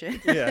tradition.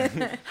 Yeah, we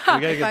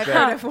gotta get I've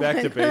heard of back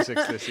to one.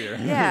 basics this year.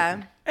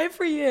 Yeah.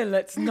 Every year,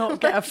 let's not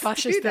get a Let's do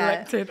fascist that.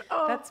 elected.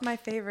 Oh. That's my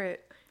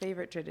favorite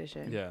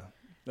tradition. Yeah,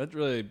 that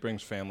really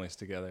brings families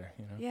together.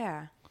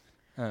 Yeah.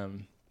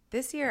 Um,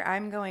 This year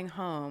I'm going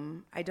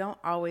home. I don't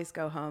always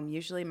go home.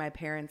 Usually my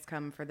parents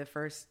come for the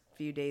first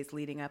few days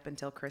leading up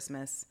until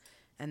Christmas,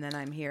 and then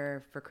I'm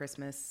here for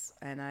Christmas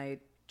and I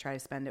try to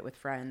spend it with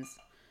friends.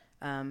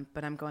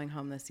 But I'm going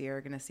home this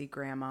year, going to see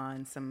grandma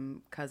and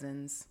some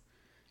cousins,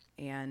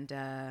 and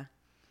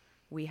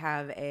we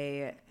have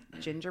a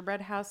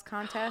gingerbread house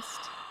contest.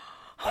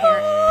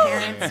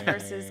 Parents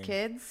versus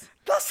kids.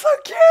 That's so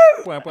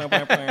cute.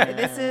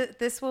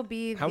 This will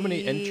be How the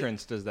many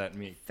entrants does that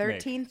make?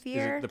 13th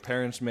year? Is it the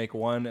parents make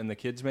one and the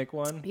kids make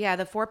one? Yeah,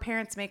 the 4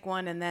 parents make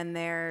one, and then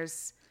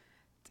there's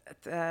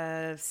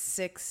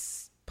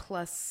 6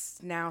 plus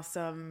now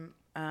some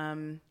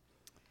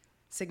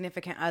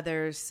significant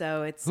others.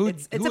 So it's Who a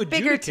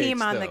bigger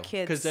adjudicates, the though?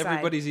 kids' Because side.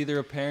 everybody's either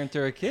a parent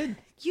or a kid.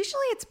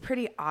 Usually it's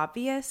pretty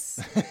obvious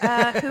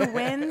who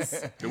wins.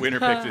 The winner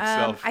picked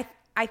itself.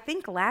 I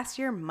think last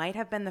year might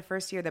have been the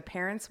first year the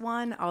parents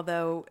won,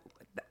 although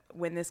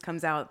when this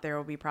comes out, there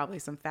will be probably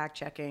some fact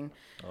checking.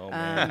 Oh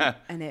man,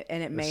 And it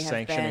the may have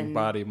sanctioning been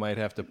body might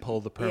have to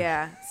pull the permit.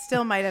 Yeah,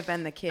 still might have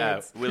been the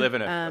kids. We live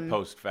in a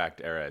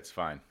post-fact era. It's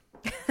fine.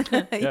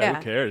 Yeah,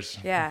 who cares?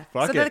 Yeah.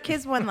 Fuck So it. the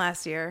kids won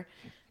last year.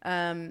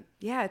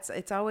 Yeah,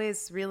 it's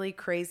always really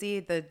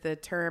crazy. The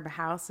term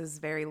house is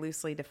very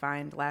loosely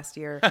defined. Last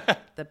year,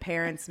 the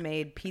parents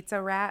made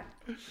pizza rat.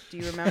 Do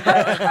you remember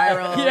the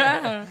viral?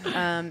 Yeah.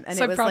 And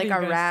So it was proud like of a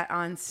you guys. rat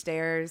on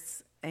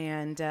stairs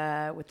and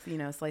with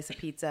a slice of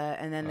pizza.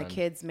 And then the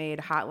kids made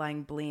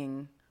hotline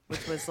bling,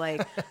 which was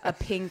like a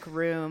pink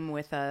room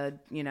with a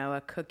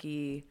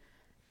cookie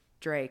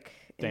Drake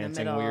in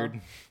Dancing the middle,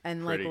 weird.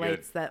 and like Pretty good.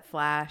 lights that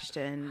flashed,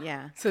 and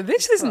yeah. So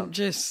this isn't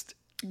just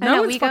I no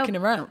know, one's we go- fucking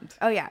around.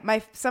 Oh yeah,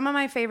 some of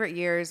my favorite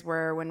years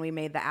were when we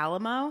made the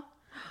Alamo,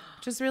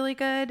 which was really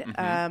good.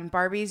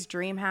 Barbie's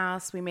Dream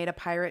House. We made a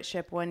pirate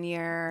ship one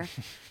year.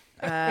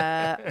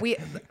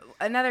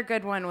 Another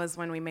good one was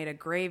when we made a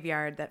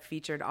graveyard that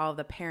featured all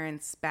the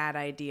parents' bad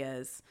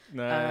ideas.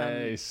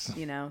 Nice.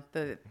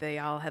 They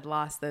all had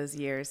lost those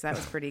years. That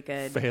was pretty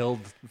good.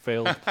 failed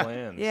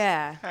plans.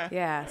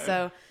 Yeah.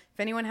 So if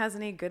anyone has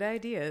any good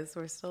ideas,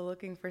 we're still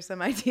looking for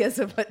some ideas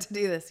of what to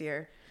do this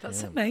year.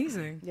 That's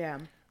amazing. Yeah.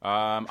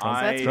 Trump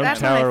that's one of my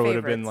Tower would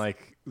have been favorites.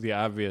 like the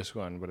obvious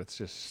one, but it's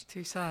just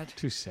Too sad.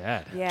 too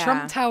sad. Yeah.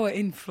 Trump Tower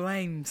in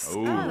flames.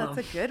 Ooh. Oh, that's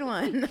a good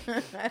one.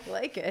 I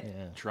like it.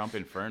 Yeah. Trump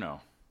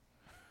Inferno.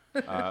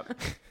 I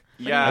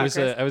Yeah.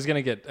 was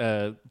gonna get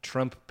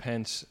Trump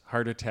Pence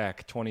Heart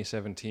Attack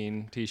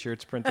 2017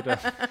 T-shirts printed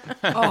up.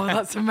 Oh,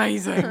 that's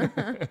amazing.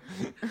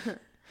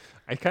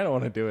 I kind of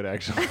want to do it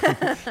actually.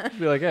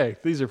 Be like, hey,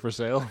 these are for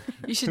sale.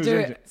 You should do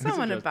it.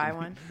 Someone would buy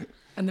one.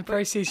 And the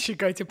proceeds should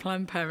go to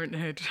Planned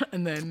Parenthood.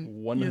 And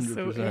then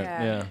 100%.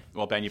 Yeah.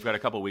 Well, Ben, you've got a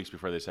couple weeks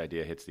before this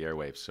idea hits the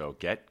airwaves, so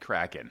get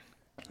cracking.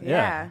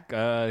 Yeah.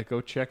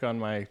 Go check on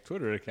my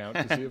Twitter account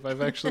to see if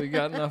I've actually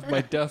gotten off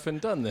my duff and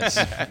done this.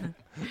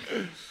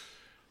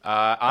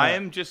 I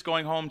am just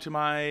going home to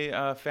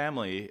my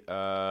family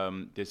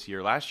this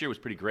year. Last year was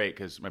pretty great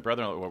because my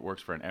brother-in-law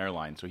works for an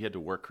airline, so he had to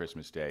work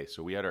Christmas Day.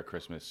 So we had our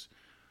Christmas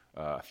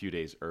a few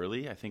days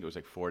early. I think it was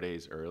like 4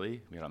 days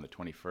early. We had on the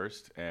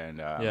 21st.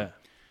 And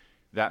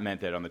that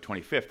meant that on the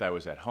 25th, I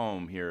was at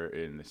home here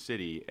in the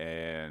city,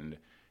 and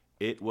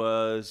it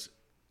was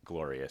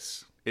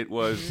glorious. It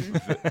was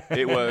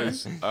it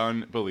was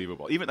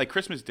unbelievable. Even like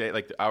Christmas Day,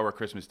 like our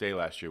Christmas Day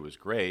last year was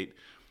great.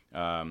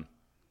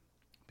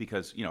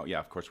 Because,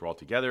 of course, we're all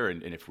together,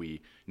 and if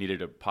we needed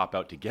to pop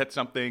out to get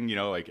something,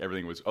 like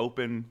everything was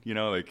open,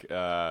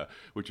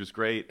 which was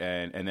great.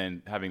 And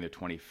then having the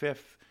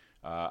 25th,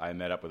 I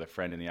met up with a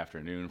friend in the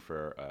afternoon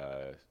for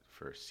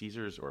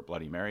Caesars or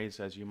Bloody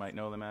Marys, as you might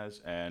know them as.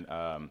 And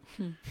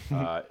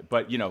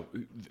but,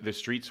 the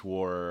streets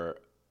were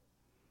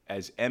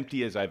as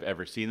empty as I've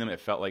ever seen them. It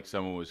felt like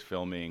someone was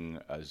filming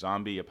a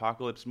zombie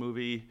apocalypse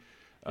movie.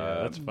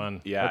 Yeah, that's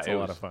fun. Yeah, that's a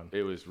lot of fun.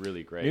 It was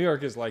really great. New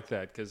York is like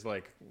that because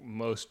like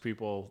most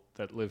people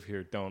that live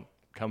here don't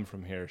come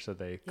from here, so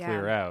they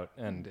clear out,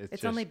 and it's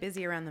just, only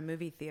busy around the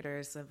movie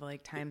theaters of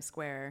like Times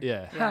Square.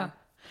 Yeah. Huh.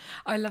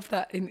 I love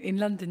that. In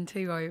London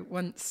too, I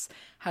once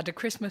had a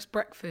Christmas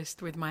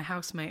breakfast with my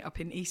housemate up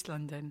in East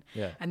London.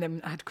 Yeah. And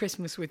then I had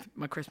Christmas with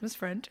my Christmas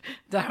friend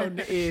down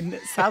in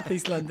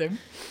Southeast London.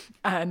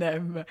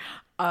 And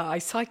I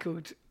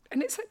cycled,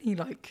 and it's only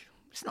like,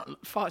 it's not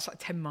far, it's like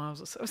 10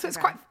 miles or so. So it's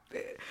Okay.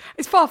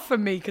 it's far for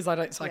me because I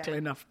don't cycle Yeah.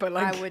 enough. But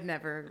like, I would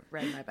never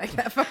ride my bike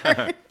that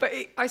far. but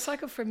I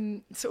cycle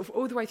from sort of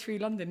all the way through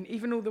London,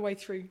 even all the way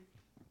through,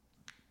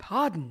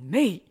 pardon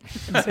me,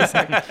 I'm so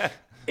sorry.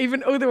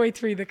 Even all the way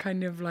through the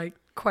kind of like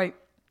quite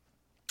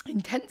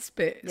intense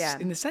bits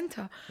in the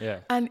centre. Yeah.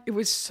 And it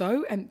was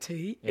so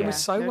empty. It Yeah. was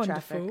so No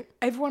wonderful. traffic.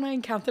 Everyone I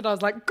encountered, I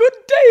was like, good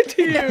day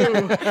to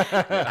you.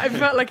 I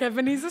felt like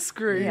Ebenezer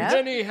Scrooge. Yeah.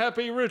 Many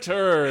happy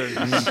returns.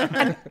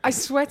 I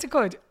swear to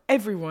God,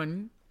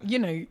 everyone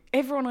I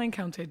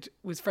encountered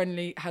was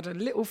friendly, had a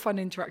little fun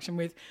interaction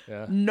with.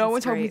 Yeah. No one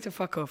That's told me great. to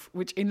fuck off,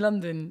 which in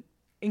London,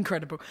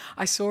 incredible.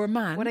 I saw a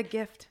man. What a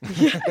gift.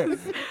 Yes.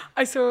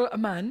 I saw a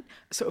man,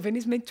 sort of in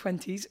his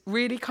mid-20s,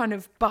 really kind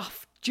of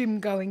buff,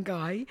 gym-going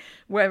guy,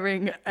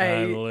 wearing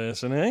I'm a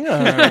listening.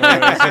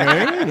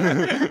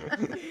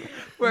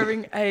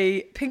 wearing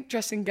a pink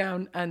dressing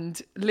gown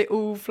and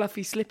little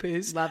fluffy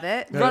slippers. Love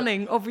it.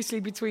 Running, obviously,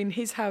 between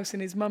his house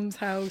and his mum's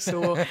house,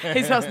 or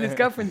his house and his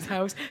girlfriend's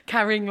house,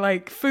 carrying,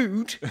 like,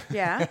 food.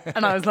 Yeah.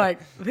 And I was like,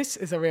 this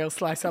is a real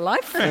slice of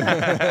life.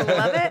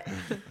 Love it.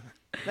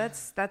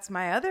 That's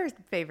my other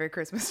favorite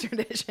Christmas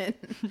tradition.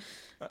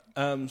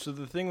 So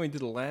the thing we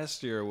did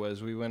last year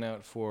was we went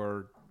out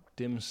for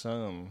dim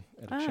sum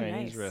at a Oh,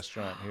 Chinese nice.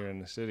 restaurant here in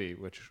the city,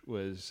 which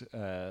was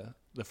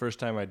the first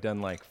time I'd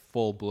done like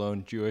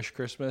full-blown Jewish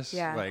Christmas,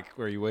 Yeah. like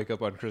where you wake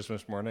up on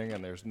Christmas morning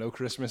and there's no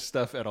Christmas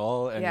stuff at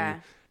all, and Yeah.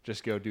 you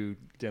just go do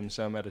dim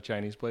sum at a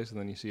Chinese place and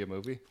then you see a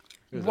movie.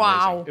 It was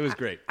Wow. amazing. It was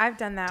great. I've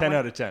done that. 10 one-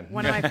 out of 10.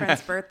 One of my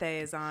friends'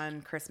 birthdays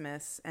on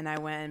Christmas, and I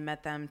went and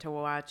met them to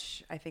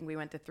watch. I think we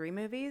went to 3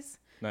 movies.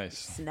 Nice.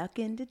 Snuck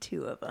into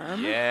 2 of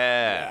them.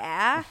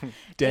 Yeah. Yeah.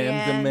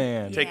 Damn the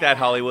man. Take that,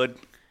 Hollywood.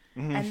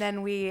 And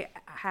then we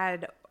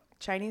had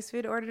Chinese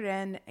food ordered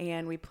in,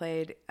 and we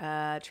played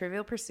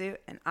Trivial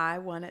Pursuit, and I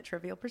won at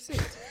Trivial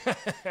Pursuit.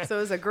 So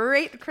it was a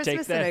great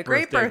Christmas and that, a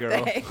great birthday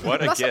girl. birthday.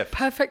 What a That's gift. a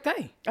perfect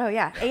day. Oh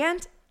yeah,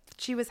 and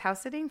she was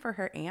house sitting for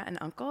her aunt and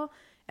uncle,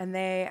 and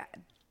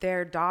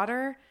their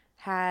daughter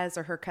has,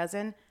 or her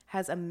cousin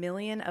has, 1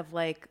 million of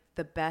like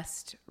the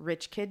best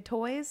rich kid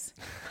toys,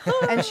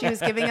 and she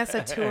was giving us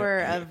a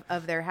tour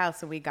of their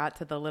house, and we got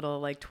to the little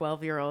like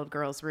 12-year-old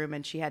girl's room,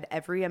 and she had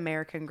every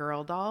American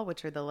Girl doll,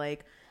 which are the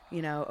like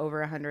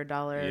over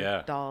 $100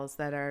 Yeah. dolls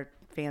that are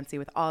fancy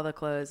with all the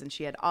clothes, and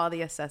she had all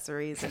the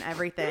accessories and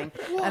everything.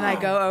 And I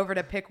go over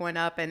to pick one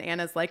up, and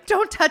Anna's like,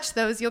 "Don't touch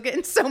those, you'll get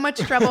in so much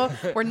trouble.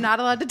 We're not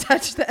allowed to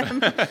touch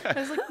them." I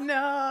was like,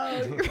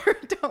 "No,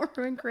 don't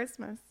ruin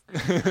Christmas.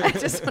 I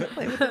just want to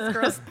play with this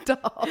girl's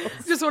dolls."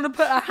 Just want to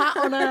put a hat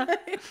on her.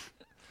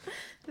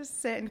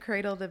 Just sit and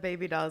cradle the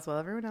baby dolls while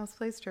everyone else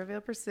plays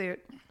Trivial Pursuit.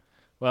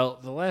 Well,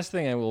 the last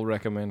thing I will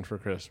recommend for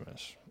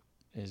Christmas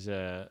is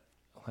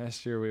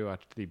last year we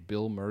watched the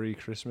Bill Murray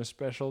Christmas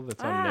special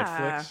that's on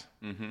Netflix.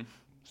 Mm-hmm.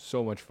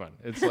 So much fun.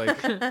 It's like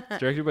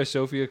directed by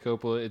Sofia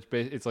Coppola.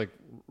 It's like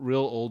real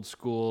old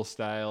school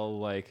style,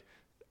 like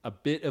a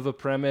bit of a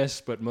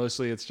premise, but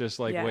mostly it's just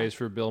like ways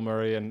for Bill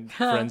Murray and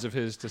friends of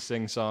his to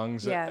sing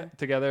songs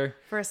together.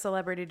 For a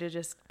celebrity to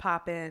just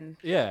pop in.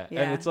 Yeah.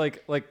 And it's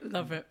like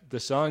Love it. the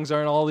songs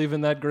aren't all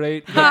even that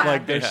great, but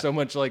like there's so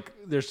much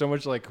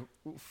like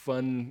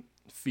fun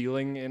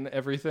feeling in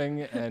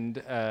everything,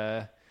 and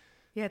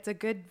yeah, it's a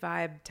good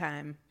vibe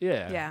time.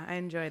 Yeah, I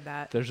enjoyed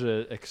that. there's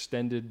an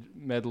extended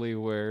medley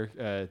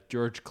where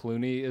George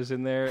Clooney is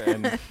in there,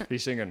 and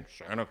he's singing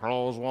 "Santa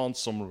Claus wants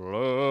some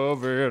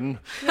lovin'."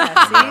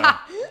 Yeah,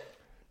 see?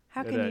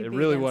 How can you it be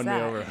really against won me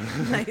that? over.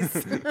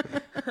 Nice.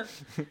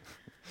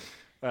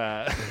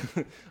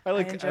 I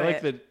like enjoy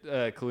that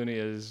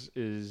Clooney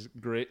is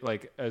great,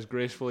 like as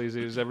gracefully as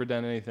he's ever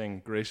done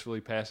anything,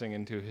 gracefully passing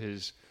into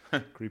his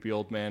creepy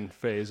old man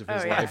phase of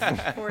his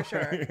life. For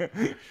sure.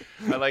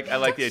 I like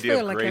the idea feel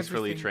of like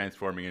gracefully everything.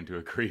 transforming into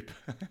a creep.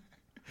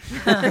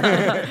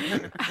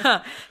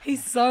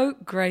 He's so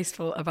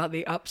graceful about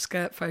the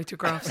upskirt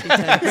photographs he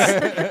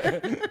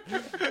takes.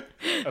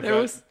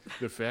 About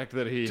the fact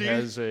that he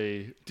has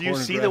a you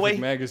see the way-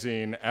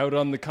 magazine out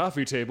on the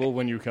coffee table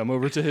when you come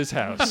over to his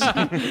house.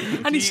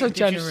 And he's so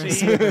generous.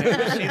 Did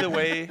you see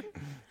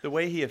the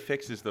way he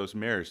affixes those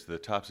mirrors to the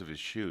tops of his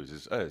shoes?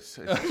 It's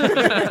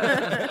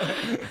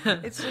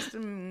It's just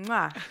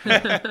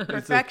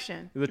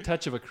perfection. The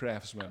touch of a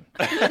craftsman.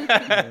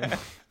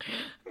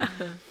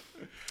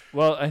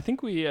 Well, I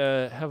think we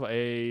have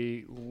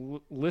a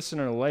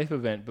listener life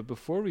event, but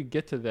before we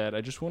get to that,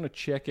 I just want to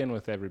check in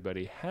with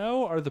everybody.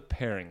 How are the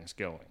pairings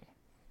going?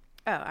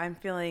 Oh, I'm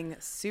feeling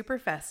super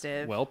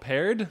festive. Well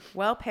paired?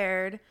 Well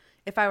paired.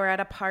 If I were at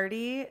a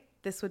party,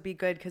 this would be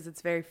good because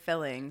it's very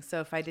filling.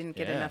 So if I didn't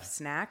get enough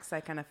snacks, I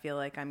kind of feel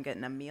like I'm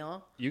getting a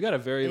meal. You got a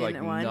very In like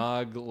one.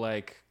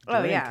 nog-like Oh,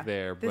 drink yeah.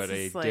 there, This but a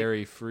is like-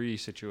 dairy-free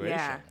situation.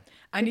 Yeah.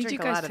 I need you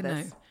drink a guys lot to of know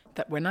this.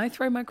 that when I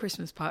throw my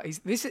Christmas parties,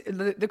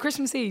 the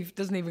Christmas Eve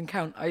doesn't even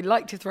count. I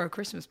like to throw a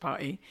Christmas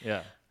party.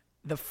 Yeah.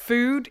 The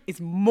food is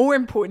more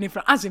important, if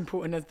not as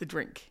important, as the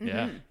drink.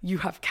 Yeah. You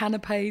have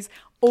canapes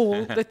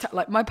all the time.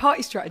 Like my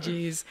party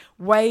strategy is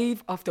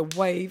wave after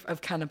wave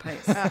of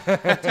canapes.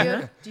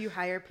 Do you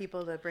hire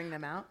people to bring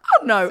them out?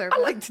 Oh no, Serve I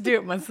them? like to do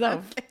it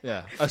myself.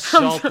 Yeah.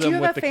 Assault Do them you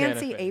with have a the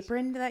fancy canapes.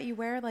 apron that you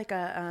wear, like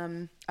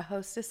a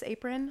hostess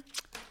apron?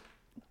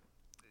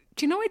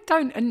 Do you know I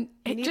don't? And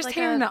need just like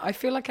hearing a- that, I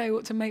feel like I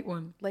ought to make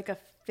one. Like a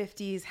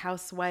 50s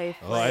housewife.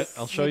 Oh, like,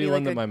 I'll show maybe you like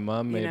one that a- my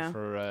mom you made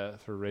know.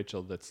 for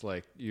Rachel. That's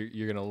like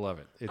you're gonna love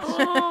it. It's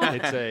Oh.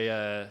 it's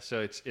a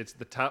so it's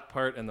the top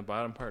part and the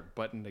bottom part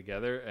buttoned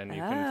together, and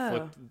you can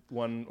flip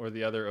one or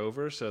the other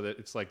over so that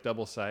it's like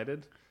double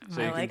sided.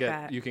 So I you can like get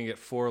that. you can get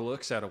 4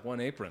 looks out of one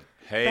apron,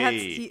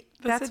 Hey,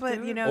 That's That's what,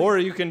 it. you know. or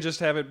you can just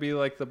have it be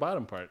like the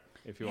bottom part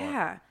if you want.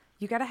 Yeah.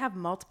 You got to have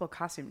multiple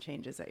costume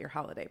changes at your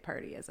holiday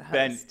party as a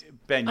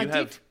Ben,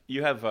 host.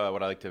 you have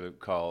what I like to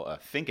call a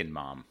thinking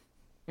mom.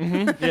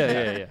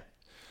 Yeah.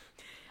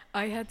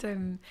 I had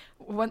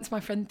once my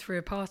friend threw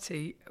a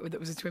party that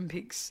was a Twin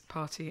Peaks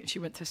party, and she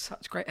went to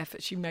such great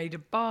effort. She made a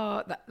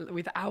bar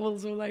with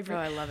owls all over it. Oh,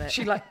 I love it.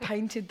 She like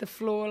painted the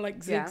floor like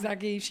Yeah.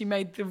 zigzaggy. She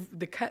made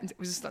the curtains. It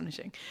was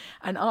astonishing.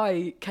 And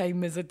I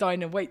came as a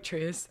diner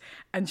waitress,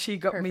 and she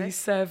got me Perfect.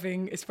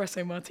 serving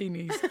espresso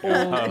martinis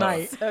all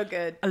night. So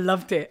good. I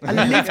loved it. I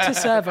lived to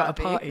serve at a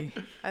party.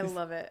 I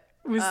love it.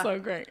 It was so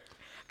great.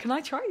 Can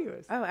I try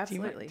yours? Oh, Do you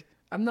absolutely. mind?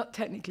 I'm not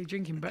technically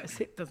drinking, but a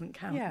sip doesn't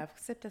count. Yeah,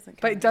 sip doesn't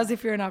count. But it does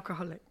if you're an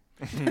alcoholic.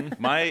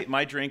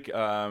 My drink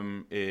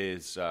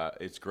is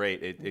it's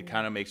great. It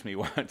kind of makes me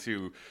want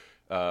to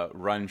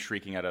run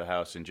shrieking out of the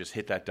house and just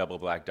hit that double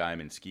black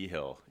diamond ski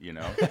hill. You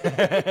know,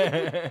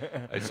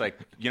 it's like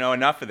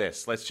enough of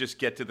this. Let's just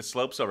get to the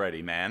slopes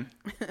already, man.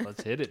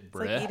 Let's hit it, It's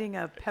bruh. like eating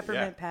a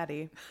peppermint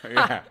patty.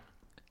 Yeah.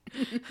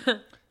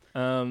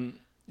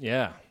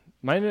 Yeah,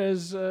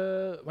 mine's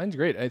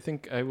great. I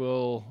think I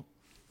will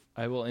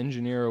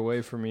engineer a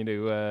way for me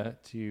to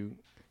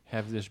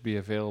have this be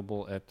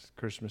available at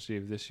Christmas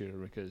Eve this year,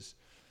 because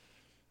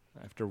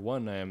after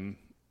one I am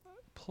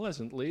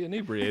pleasantly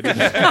inebriated.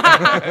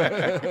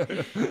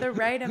 The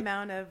right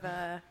amount of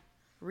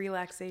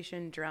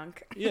relaxation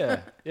drunk.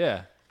 Yeah.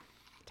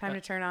 Time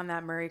to turn on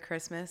that Murray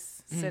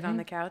Christmas, sit on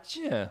the couch.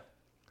 Yeah.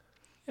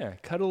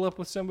 Cuddle up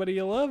with somebody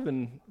you love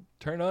and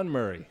turn on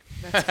Murray.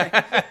 That's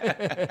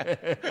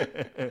right.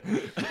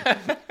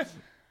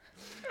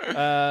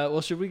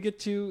 Well, should we get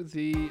to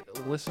the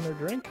listener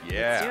drink?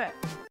 Yeah.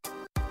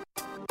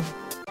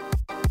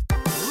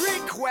 Let's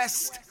do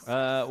Request.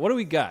 What do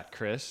we got,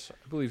 Chris?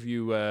 I believe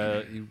you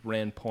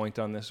ran point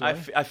on this one.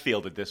 I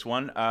fielded this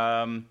one.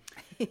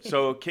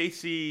 So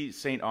Casey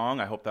St. Ong,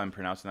 I hope I'm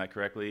pronouncing that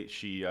correctly,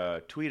 she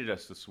tweeted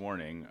us this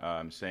morning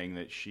saying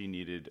that she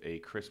needed a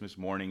Christmas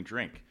morning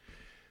drink.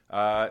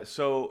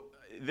 So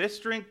this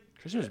drink.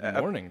 Christmas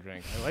morning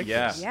drink. I like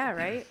Yeah. this. Yeah,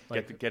 right?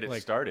 Get it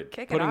started.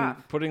 Kick it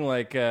off. Putting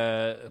like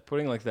that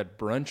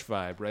brunch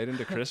vibe right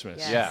into Christmas.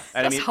 Yes. Yeah,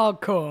 and That's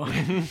hardcore.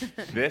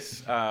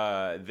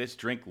 This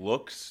drink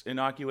looks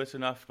innocuous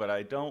enough, but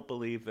I don't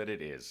believe that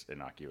it is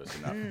innocuous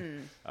enough.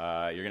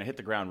 You're gonna hit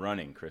the ground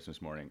running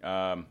Christmas morning.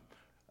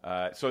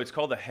 So it's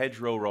called the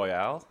Hedgerow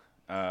Royale.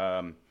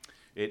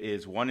 It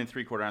is 1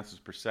 3/4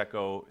 ounces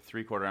Prosecco,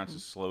 3/4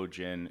 ounces sloe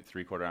gin,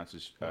 3/4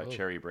 ounces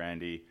cherry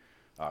brandy,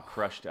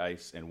 crushed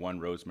ice, and 1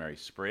 rosemary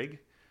sprig.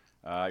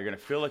 You're going to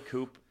fill a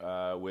coupe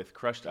with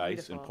crushed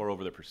ice and pour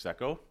over the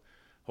Prosecco.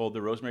 Hold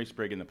the rosemary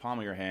sprig in the palm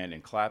of your hand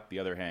and clap the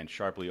other hand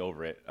sharply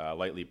over it,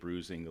 lightly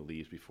bruising the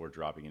leaves before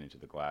dropping it into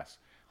the glass.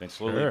 Then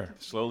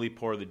slowly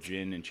pour the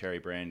gin and cherry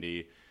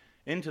brandy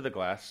into the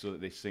glass so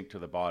that they sink to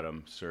the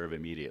bottom. Serve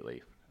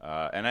immediately.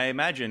 And I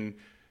imagine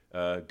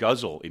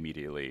guzzle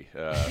immediately.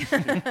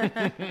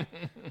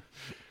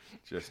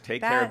 Just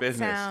take care of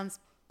business. That sounds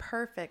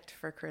perfect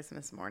for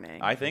Christmas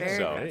morning. I think Very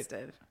so.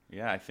 festive.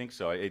 Yeah, I think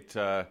so. It's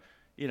going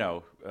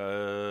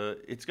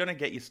to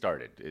get you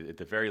started. At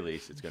the very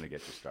least, it's going to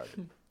get you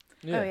started.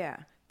 Oh, yeah.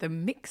 The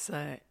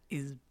mixer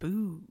is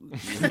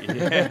booze.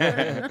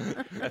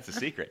 That's a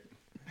secret.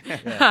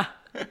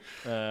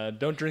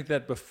 Don't drink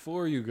that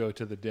before you go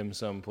to the dim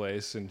sum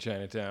place in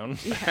Chinatown.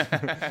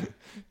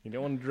 You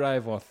don't want to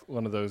drive off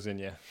one of those in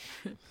you.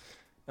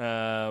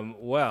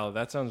 Wow,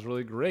 that sounds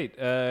really great.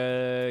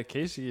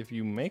 Casey, if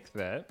you make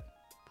that,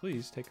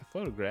 please take a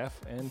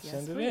photograph and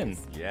send it in.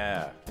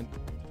 Yeah. And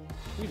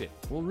tweet it.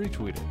 We'll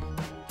retweet it.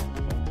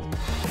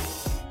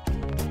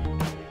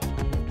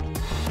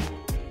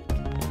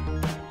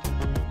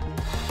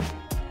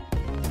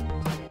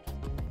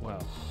 Wow,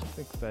 I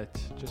think that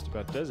just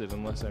about does it,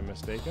 unless I'm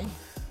mistaken.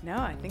 No,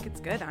 I think it's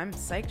good. I'm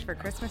psyched for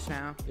Christmas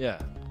now. Yeah.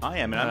 I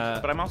am,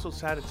 but I'm also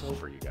sad it's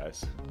over, you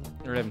guys.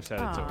 Or I'm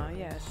sad it's over.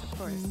 Yes, of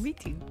course. Me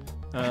too.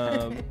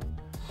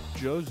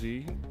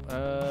 Josie,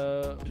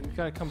 you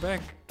gotta come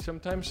back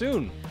sometime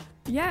soon.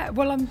 Yeah,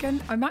 well,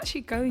 I'm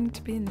actually going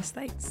to be in the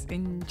States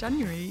in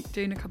January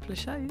doing a couple of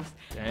shows.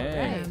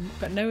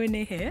 But nowhere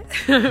near here.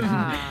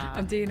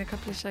 I'm doing a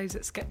couple of shows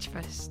at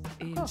Sketchfest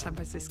in San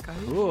Francisco.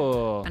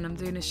 Cool. And I'm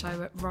doing a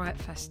show at Riot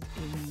Fest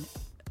in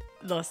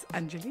Los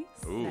Angeles.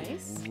 Ooh.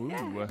 Nice.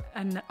 Yeah.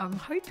 And I'm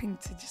hoping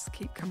to just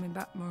keep coming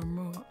back more and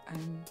more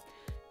and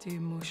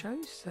doing more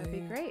shows. So That'd be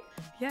great.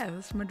 yeah,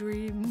 that's my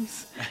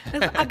dreams.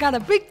 I got a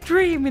big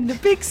dream in the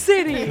big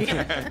city.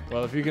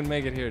 Well, if you can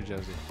make it here,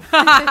 Josie.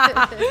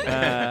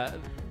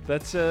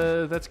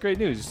 That's great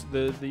news.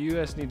 The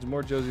U.S. needs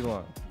more Josie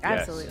Long.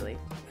 Absolutely.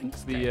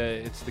 It's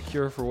the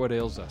cure for what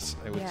ails us,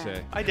 I would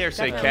say. I dare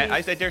say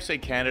Definitely. I dare say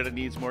Canada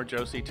needs more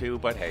Josie too,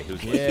 but hey,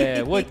 who's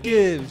Yeah, what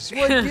gives?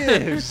 What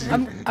gives?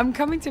 I'm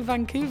coming to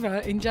Vancouver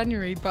in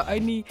January, but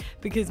only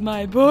because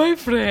my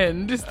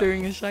boyfriend is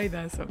doing a show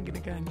there, so I'm going to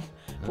go and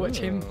watch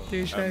him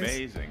do shows.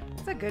 Amazing.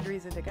 It's a good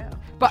reason to go.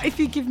 But if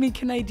you give me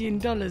Canadian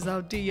dollars,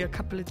 I'll do you a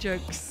couple of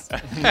jokes.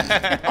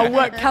 I'll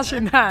work cash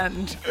in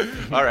hand.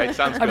 All right,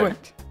 sounds good. I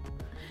won't.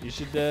 You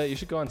should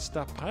go and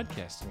stop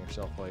podcasting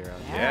yourself while you're out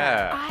there.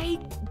 Yeah. I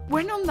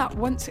went on that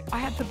once. I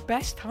had the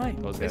best time.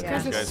 Those These guys-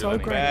 guys are those guys so are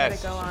the great.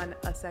 best. Gotta go on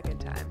a second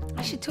time.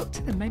 I should talk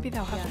to them. Maybe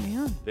they'll have me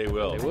on. They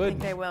will. They I would.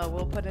 think they will.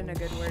 We'll put in a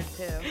good word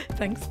too.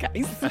 Thanks,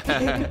 guys.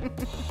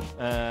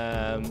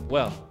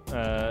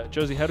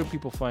 Josie, how do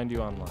people find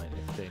you online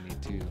if they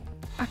need to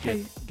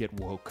Okay. get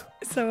woke?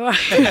 So,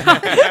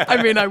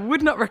 I mean, I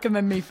would not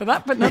recommend me for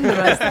that, but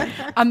nonetheless,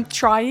 I'm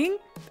trying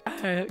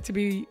to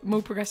be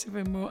more progressive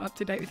and more up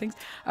to date with things.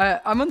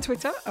 I'm on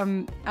Twitter.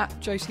 I'm at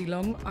Josie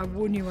Long. I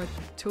warn you, I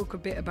talk a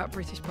bit about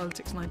British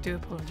politics, and I do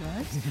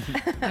apologise.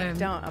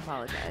 Don't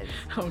apologize.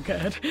 Oh,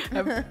 good.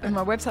 And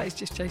my website is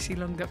just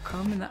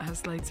josielong.com, and that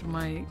has loads of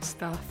my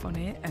stuff on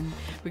it. And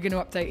we're going to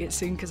update it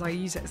soon because I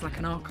use it as like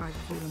an archive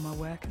of all of my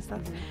work and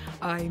stuff.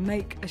 I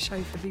make a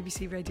show for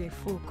BBC Radio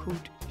 4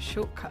 called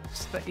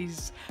Shortcuts that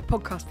is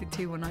podcasted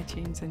too on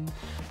iTunes, and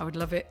I would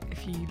love it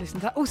if you listen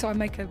to that. Also, I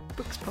make a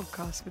books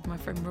podcast with my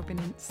friend Robin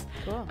Ince,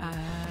 Cool.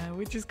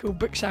 which is called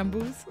Book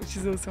Shambles, which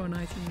is also on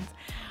iTunes.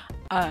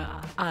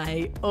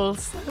 I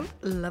also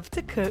love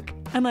to cook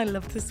and I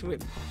love to swim.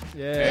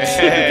 Yeah.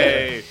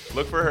 Hey,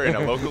 look for her in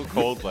a local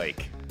cold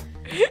lake.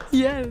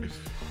 Yes.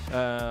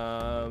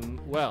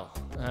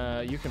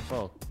 You can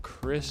follow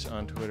Chris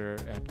on Twitter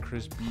at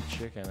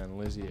ChrisBChicken and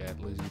Lizzie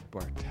at Lizzie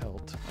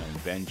Bartelt.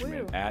 And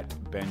Benjamin Woo.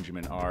 at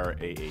Benjamin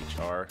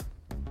RAHR.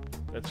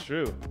 That's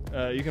true.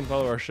 You can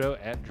follow our show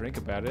at Drink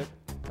About It.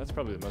 That's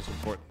probably the most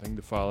important thing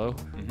to follow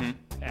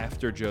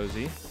after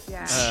Josie.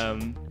 Yeah.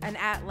 And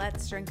at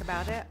Let's Drink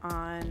About It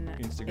on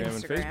Instagram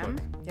and Facebook.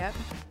 Yep.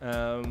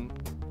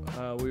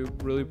 We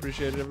really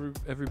appreciate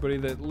everybody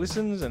that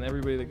listens and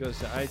everybody that goes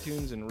to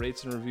iTunes and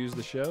rates and reviews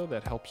the show.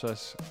 That helps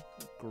us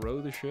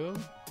grow the show,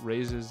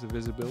 raises the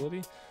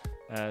visibility.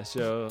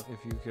 So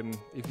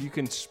if you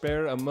can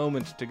spare a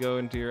moment to go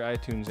into your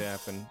iTunes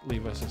app and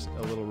leave us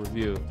a little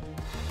review,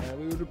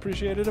 we would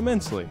appreciate it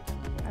immensely.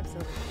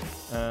 Absolutely.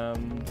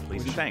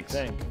 Please and thanks.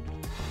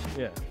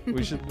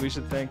 We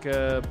should thank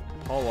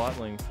Paul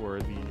Watling for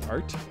the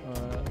art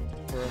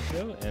for our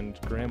show, and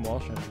Graham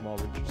Walsh and Jamal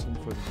Richardson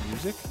for the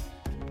music.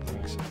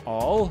 Thanks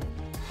all.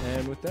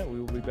 And with that, we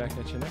will be back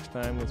at you next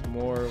time with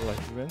more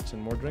life events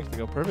and more drinks to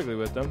go perfectly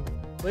with them.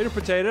 Later,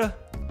 potato.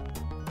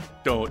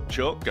 Don't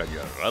choke on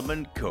your rum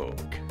and coke.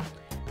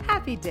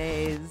 Happy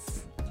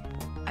days.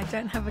 I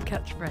don't have a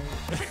catchphrase.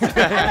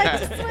 I like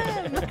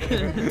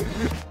to swim.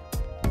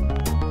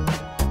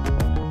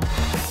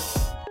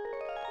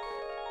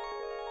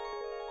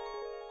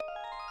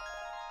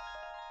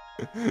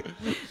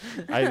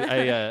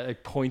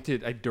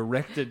 I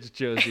directed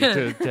Josie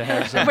to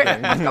have something. Wait,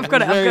 I've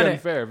got it. Very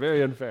unfair.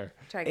 Very unfair.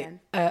 Try again.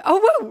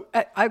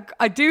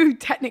 I do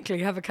technically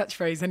have a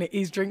catchphrase, and it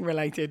is drink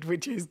related,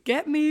 which is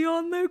 "Get me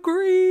on the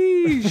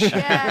Grigio,"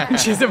 Yeah.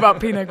 which is about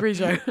Pinot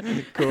Grigio.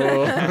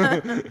 Cool.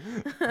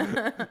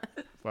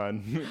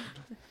 Fun.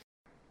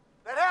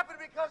 That happened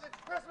because it's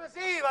Christmas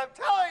Eve, I'm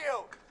telling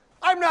you.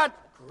 I'm not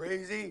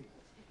crazy.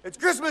 It's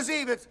Christmas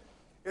Eve. It's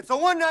the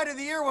one night of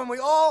the year when we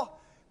all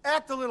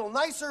act a little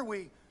nicer.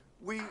 We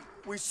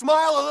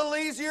smile a little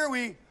easier.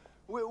 We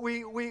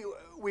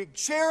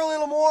share a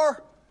little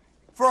more.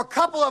 For a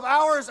couple of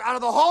hours out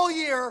of the whole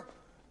year,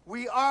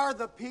 we are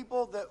the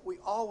people that we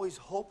always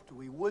hoped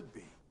we would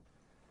be.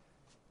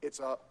 It's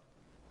a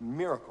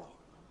miracle.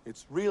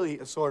 It's really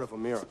a sort of a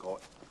miracle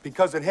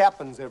because it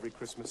happens every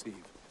Christmas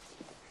Eve.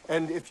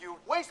 And if you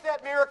waste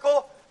that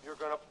miracle, you're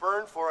going to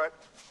burn for it.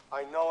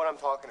 I know what I'm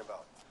talking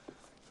about.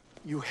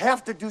 You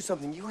have to do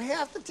something. You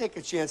have to take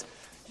a chance.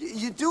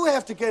 You do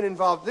have to get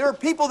involved. There are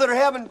people that are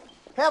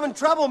having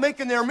trouble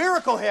making their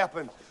miracle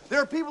happen. There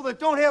are people that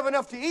don't have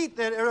enough to eat.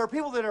 There are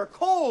people that are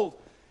cold.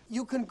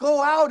 You can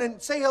go out and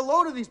say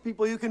hello to these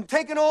people. You can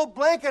take an old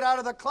blanket out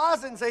of the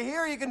closet and say,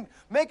 here. You can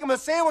make them a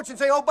sandwich and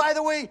say, oh, by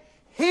the way,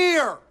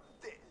 here.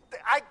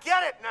 I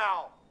get it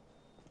now.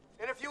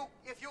 And if you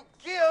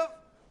give,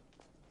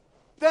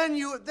 then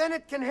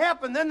it can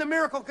happen. Then the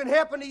miracle can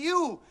happen to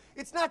you.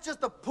 It's not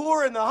just the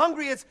poor and the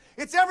hungry.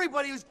 It's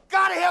everybody who's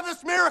got to have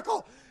this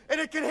miracle. And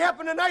it can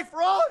happen tonight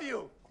for all of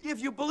you. If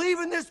you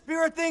believe in this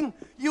spirit thing,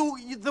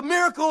 the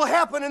miracle will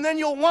happen, and then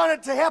you'll want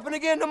it to happen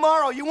again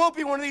tomorrow. You won't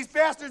be one of these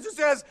bastards who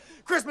says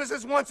Christmas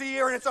is once a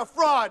year and it's a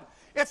fraud.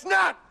 It's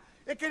not.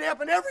 It can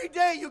happen every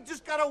day. You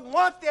just got to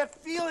want that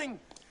feeling.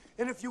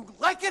 And if you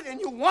like it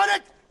and you want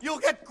it, you'll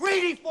get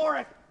greedy for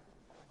it.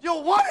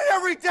 You'll want it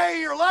every day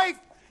of your life,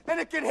 and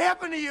it can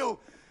happen to you.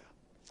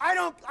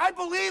 I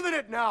believe in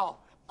it now.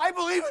 I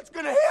believe it's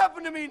going to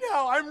happen to me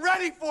now. I'm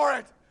ready for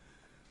it.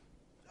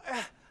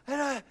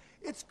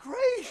 It's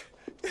great.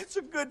 It's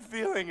a good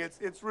feeling.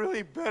 It's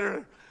really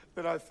better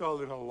than I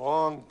felt in a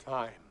long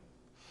time.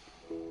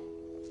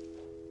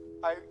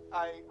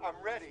 I'm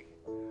ready.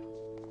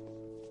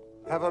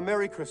 Have a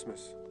Merry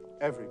Christmas,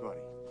 everybody.